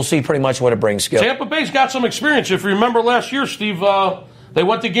we'll see pretty much what it brings, Skip. Tampa Bay's got some experience. If you remember last year, Steve, they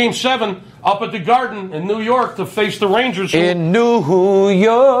went to Game 7 up at the Garden in New York to face the Rangers. In New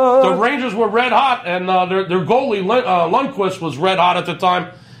York. The Rangers were red hot, and their goalie, Lundqvist, was red hot at the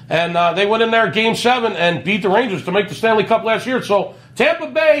time. And they went in there Game 7 and beat the Rangers to make the Stanley Cup last year. So Tampa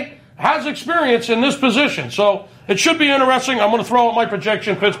Bay has experience in this position. So it should be interesting. I'm going to throw out my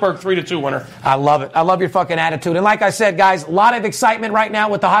projection, Pittsburgh 3-2 winner. I love it. I love your fucking attitude. And like I said, guys, a lot of excitement right now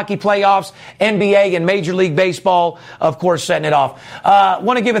with the hockey playoffs, NBA and Major League Baseball, of course, setting it off.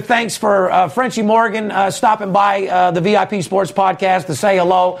 Want to give a thanks for Frenchie Morgan stopping by the VIP Sports Podcast to say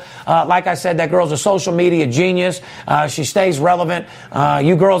hello. Like I said, that girl's a social media genius. She stays relevant.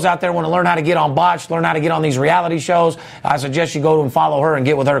 You girls out there want to learn how to get on Botched, learn how to get on these reality shows. I suggest you go and follow her and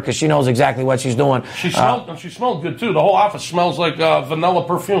get with her because she knows exactly what she's doing. She smelled good, too. The whole office smells like vanilla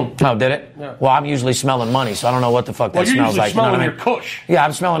perfume. Oh, did it? Yeah. Well, I'm usually smelling money, so I don't know what the fuck that smells like. Well, you're usually smelling you know what I mean? your Kush. Yeah,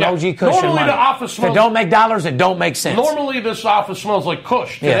 I'm smelling OG Kush Normally and money. the office smells... If it don't make dollars, it don't make sense. Normally this office smells like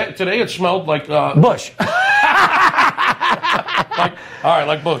Kush. Today it smelled like... Bush.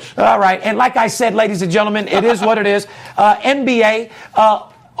 Like Bush. All right, and like I said, ladies and gentlemen, it is what it is. NBA...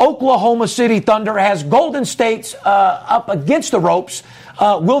 Oklahoma City Thunder has Golden State up against the ropes.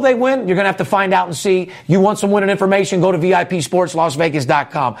 Will they win? You're going to have to find out and see. You want some winning information, go to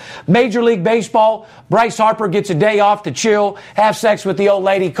VIPSportsLasVegas.com. Major League Baseball, Bryce Harper gets a day off to chill, have sex with the old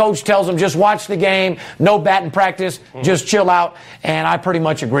lady. Coach tells him just watch the game, no batting practice, just chill out, and I pretty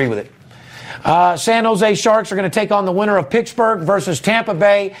much agree with it. San Jose Sharks are going to take on the winner of Pittsburgh versus Tampa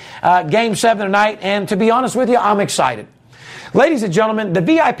Bay. Game 7 tonight. And to be honest with you, I'm excited. Ladies and gentlemen, the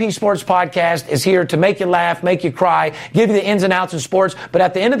VIP Sports Podcast is here to make you laugh, make you cry, give you the ins and outs of sports. But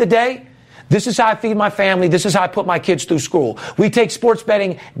at the end of the day, this is how I feed my family. This is how I put my kids through school. We take sports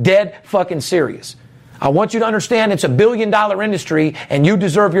betting dead fucking serious. I want you to understand it's $1 billion industry and you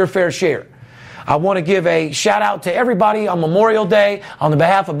deserve your fair share. I want to give a shout out to everybody on Memorial Day on the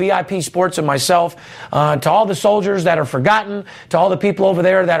behalf of BIP Sports and myself, to all the soldiers that are forgotten, to all the people over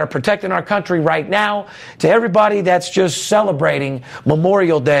there that are protecting our country right now, to everybody that's just celebrating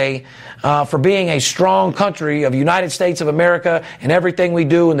Memorial Day for being a strong country of the United States of America and everything we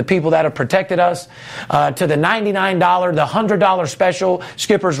do and the people that have protected us, to the $99, the $100 special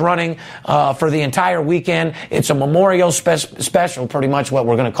Skipper's running for the entire weekend. It's a Memorial special, pretty much what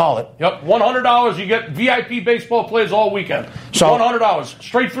we're going to call it. Yep, $100. You get VIP baseball plays all weekend. So $100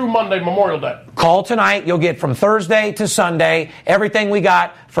 straight through Monday, Memorial Day. Call tonight. You'll get from Thursday to Sunday everything we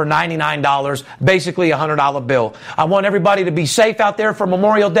got for $99, basically a $100 bill. I want everybody to be safe out there for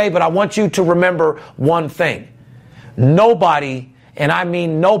Memorial Day, but I want you to remember one thing. Nobody, and I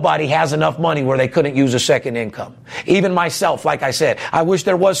mean nobody, has enough money where they couldn't use a second income. Even myself, like I said, I wish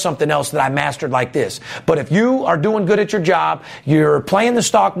there was something else that I mastered like this. But if you are doing good at your job, you're playing the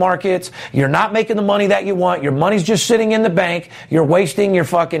stock markets, you're not making the money that you want, your money's just sitting in the bank, you're wasting your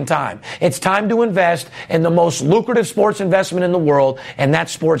fucking time. It's time to invest in the most lucrative sports investment in the world, and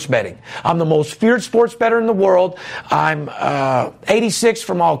that's sports betting. I'm the most feared sports bettor in the world. I'm 86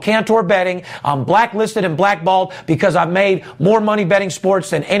 from all Cantor betting. I'm blacklisted and blackballed because I've made more money betting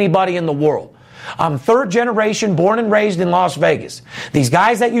sports than anybody in the world. I'm third generation, born and raised in Las Vegas. These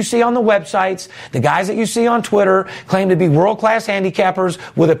guys that you see on the websites, the guys that you see on Twitter, claim to be world-class handicappers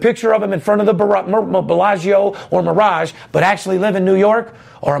with a picture of them in front of the Bellagio or Mirage, but actually live in New York,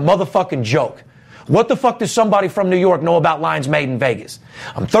 are a motherfucking joke. What the fuck does somebody from New York know about lines made in Vegas?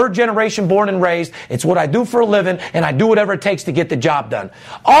 I'm third generation, born and raised. It's what I do for a living, and I do whatever it takes to get the job done.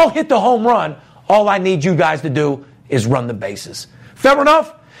 I'll hit the home run. All I need you guys to do is run the bases. Fair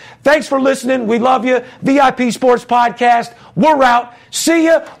enough? Thanks for listening. We love you. VIP Sports Podcast. We're out. See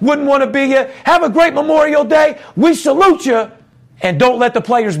ya. Wouldn't want to be ya. Have a great Memorial Day. We salute you. And don't let the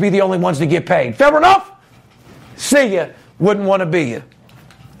players be the only ones to get paid. Fair enough? See ya. Wouldn't want to be ya.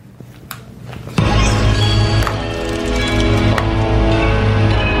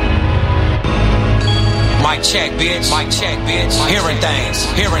 Mic check, bitch. Mic check, bitch. Hearing things.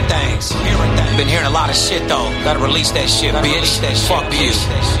 Been hearing a lot of shit, though. Gotta release that shit, bitch. Fuck you.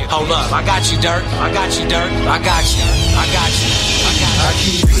 Hold up. I got you, Dirk. I got you. I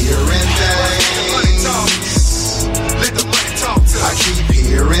keep hearing things. Let the money talk to. I keep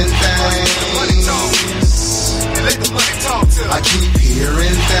hearing things. Let the money talk to. I keep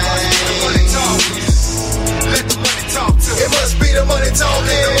hearing things. Let the money talk to. It must be the money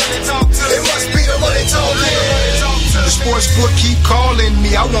talking. It must be the money talking. The sports book keep calling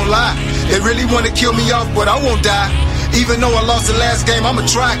me, I won't lie. They really want to kill me off, but I won't die. Even though I lost the last game, I'ma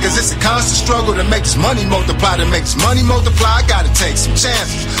try, cause it's a constant struggle to make this money multiply. I gotta take some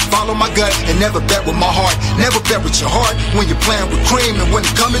chances. Follow my gut and never bet with my heart. Never bet with your heart when you're playing with cream. And when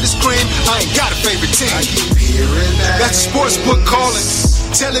it comes to scream, I ain't got a favorite team. I keep hearing that. That's the sports book calling,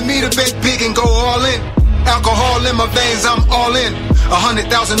 telling me to bet big and go all in. Alcohol in my veins, I'm all in.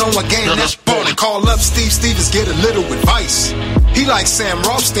 100,000 on one game, that's ballin'. Call up Steve Stevens, get a little advice. He like Sam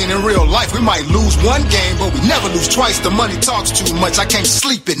Rothstein in real life. We might lose one game, but we never lose twice. The money talks too much, I can't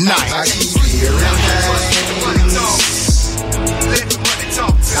sleep at night. I keep hearing things. Let the money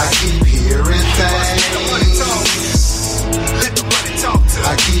talk to. I keep hearing things. Let the money talk to.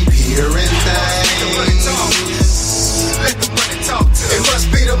 I keep hearing things. Let the money talk to. It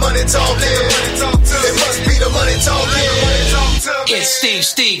must be the money talking. It must be the money talking. It's Steve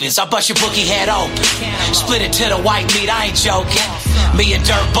Stevens. I bust your bookie head open. Split it to the white meat. I ain't joking. Me and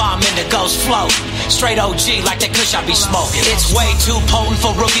Dirt Bomb in the ghost float. Straight OG like that kush I be smoking. It's way too potent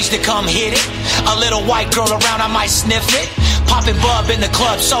for rookies to come hit it. A little white girl around, I might sniff it. Popping bub in the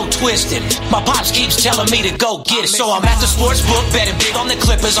club, so twisted. My pops keeps telling me to go get it. So I'm at the sports book, betting big on the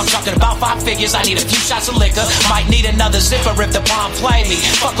Clippers. I'm talking about 5 figures. I need a few shots of liquor. Might need another zipper if the bomb play me.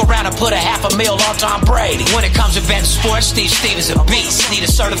 Fuck around and put $500,000 on Tom Brady. When it comes to betting sports, Steve Stevens a beast. Need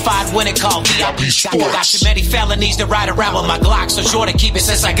a certified winning call, VIP Sports. Got too many felonies to ride around with my Glock. So sure to keep it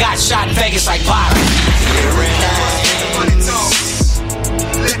since I got shot in Vegas like Bobby. Let the money talk.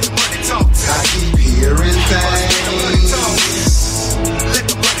 I keep hearing things.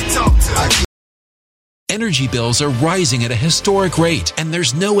 Energy bills are rising at a historic rate, and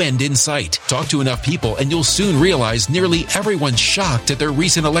there's no end in sight. Talk to enough people and you'll soon realize nearly everyone's shocked at their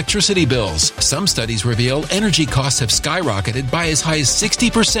recent electricity bills. Some studies reveal energy costs have skyrocketed by as high as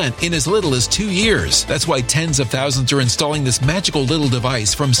 60% in as little as 2 years. That's why tens of thousands are installing this magical little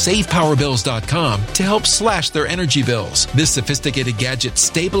device from SavePowerBills.com to help slash their energy bills. This sophisticated gadget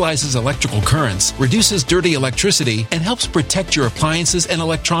stabilizes electrical currents, reduces dirty electricity, and helps protect your appliances and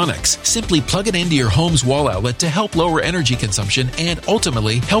electronics. Simply plug it into your home's wall outlet to help lower energy consumption and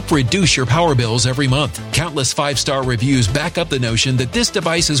ultimately help reduce your power bills every month. Countless 5-star reviews back up the notion that this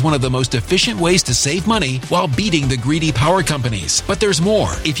device is one of the most efficient ways to save money while beating the greedy power companies. But there's more.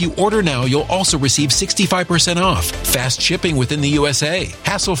 If you order now, you'll also receive 65% off, fast shipping within the USA,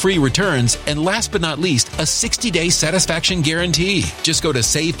 hassle-free returns, and last but not least, a 60-day satisfaction guarantee. Just go to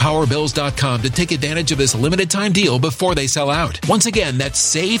SavePowerBills.com to take advantage of this limited time deal before they sell out. Once again, that's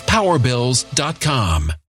SavePowerBills.com.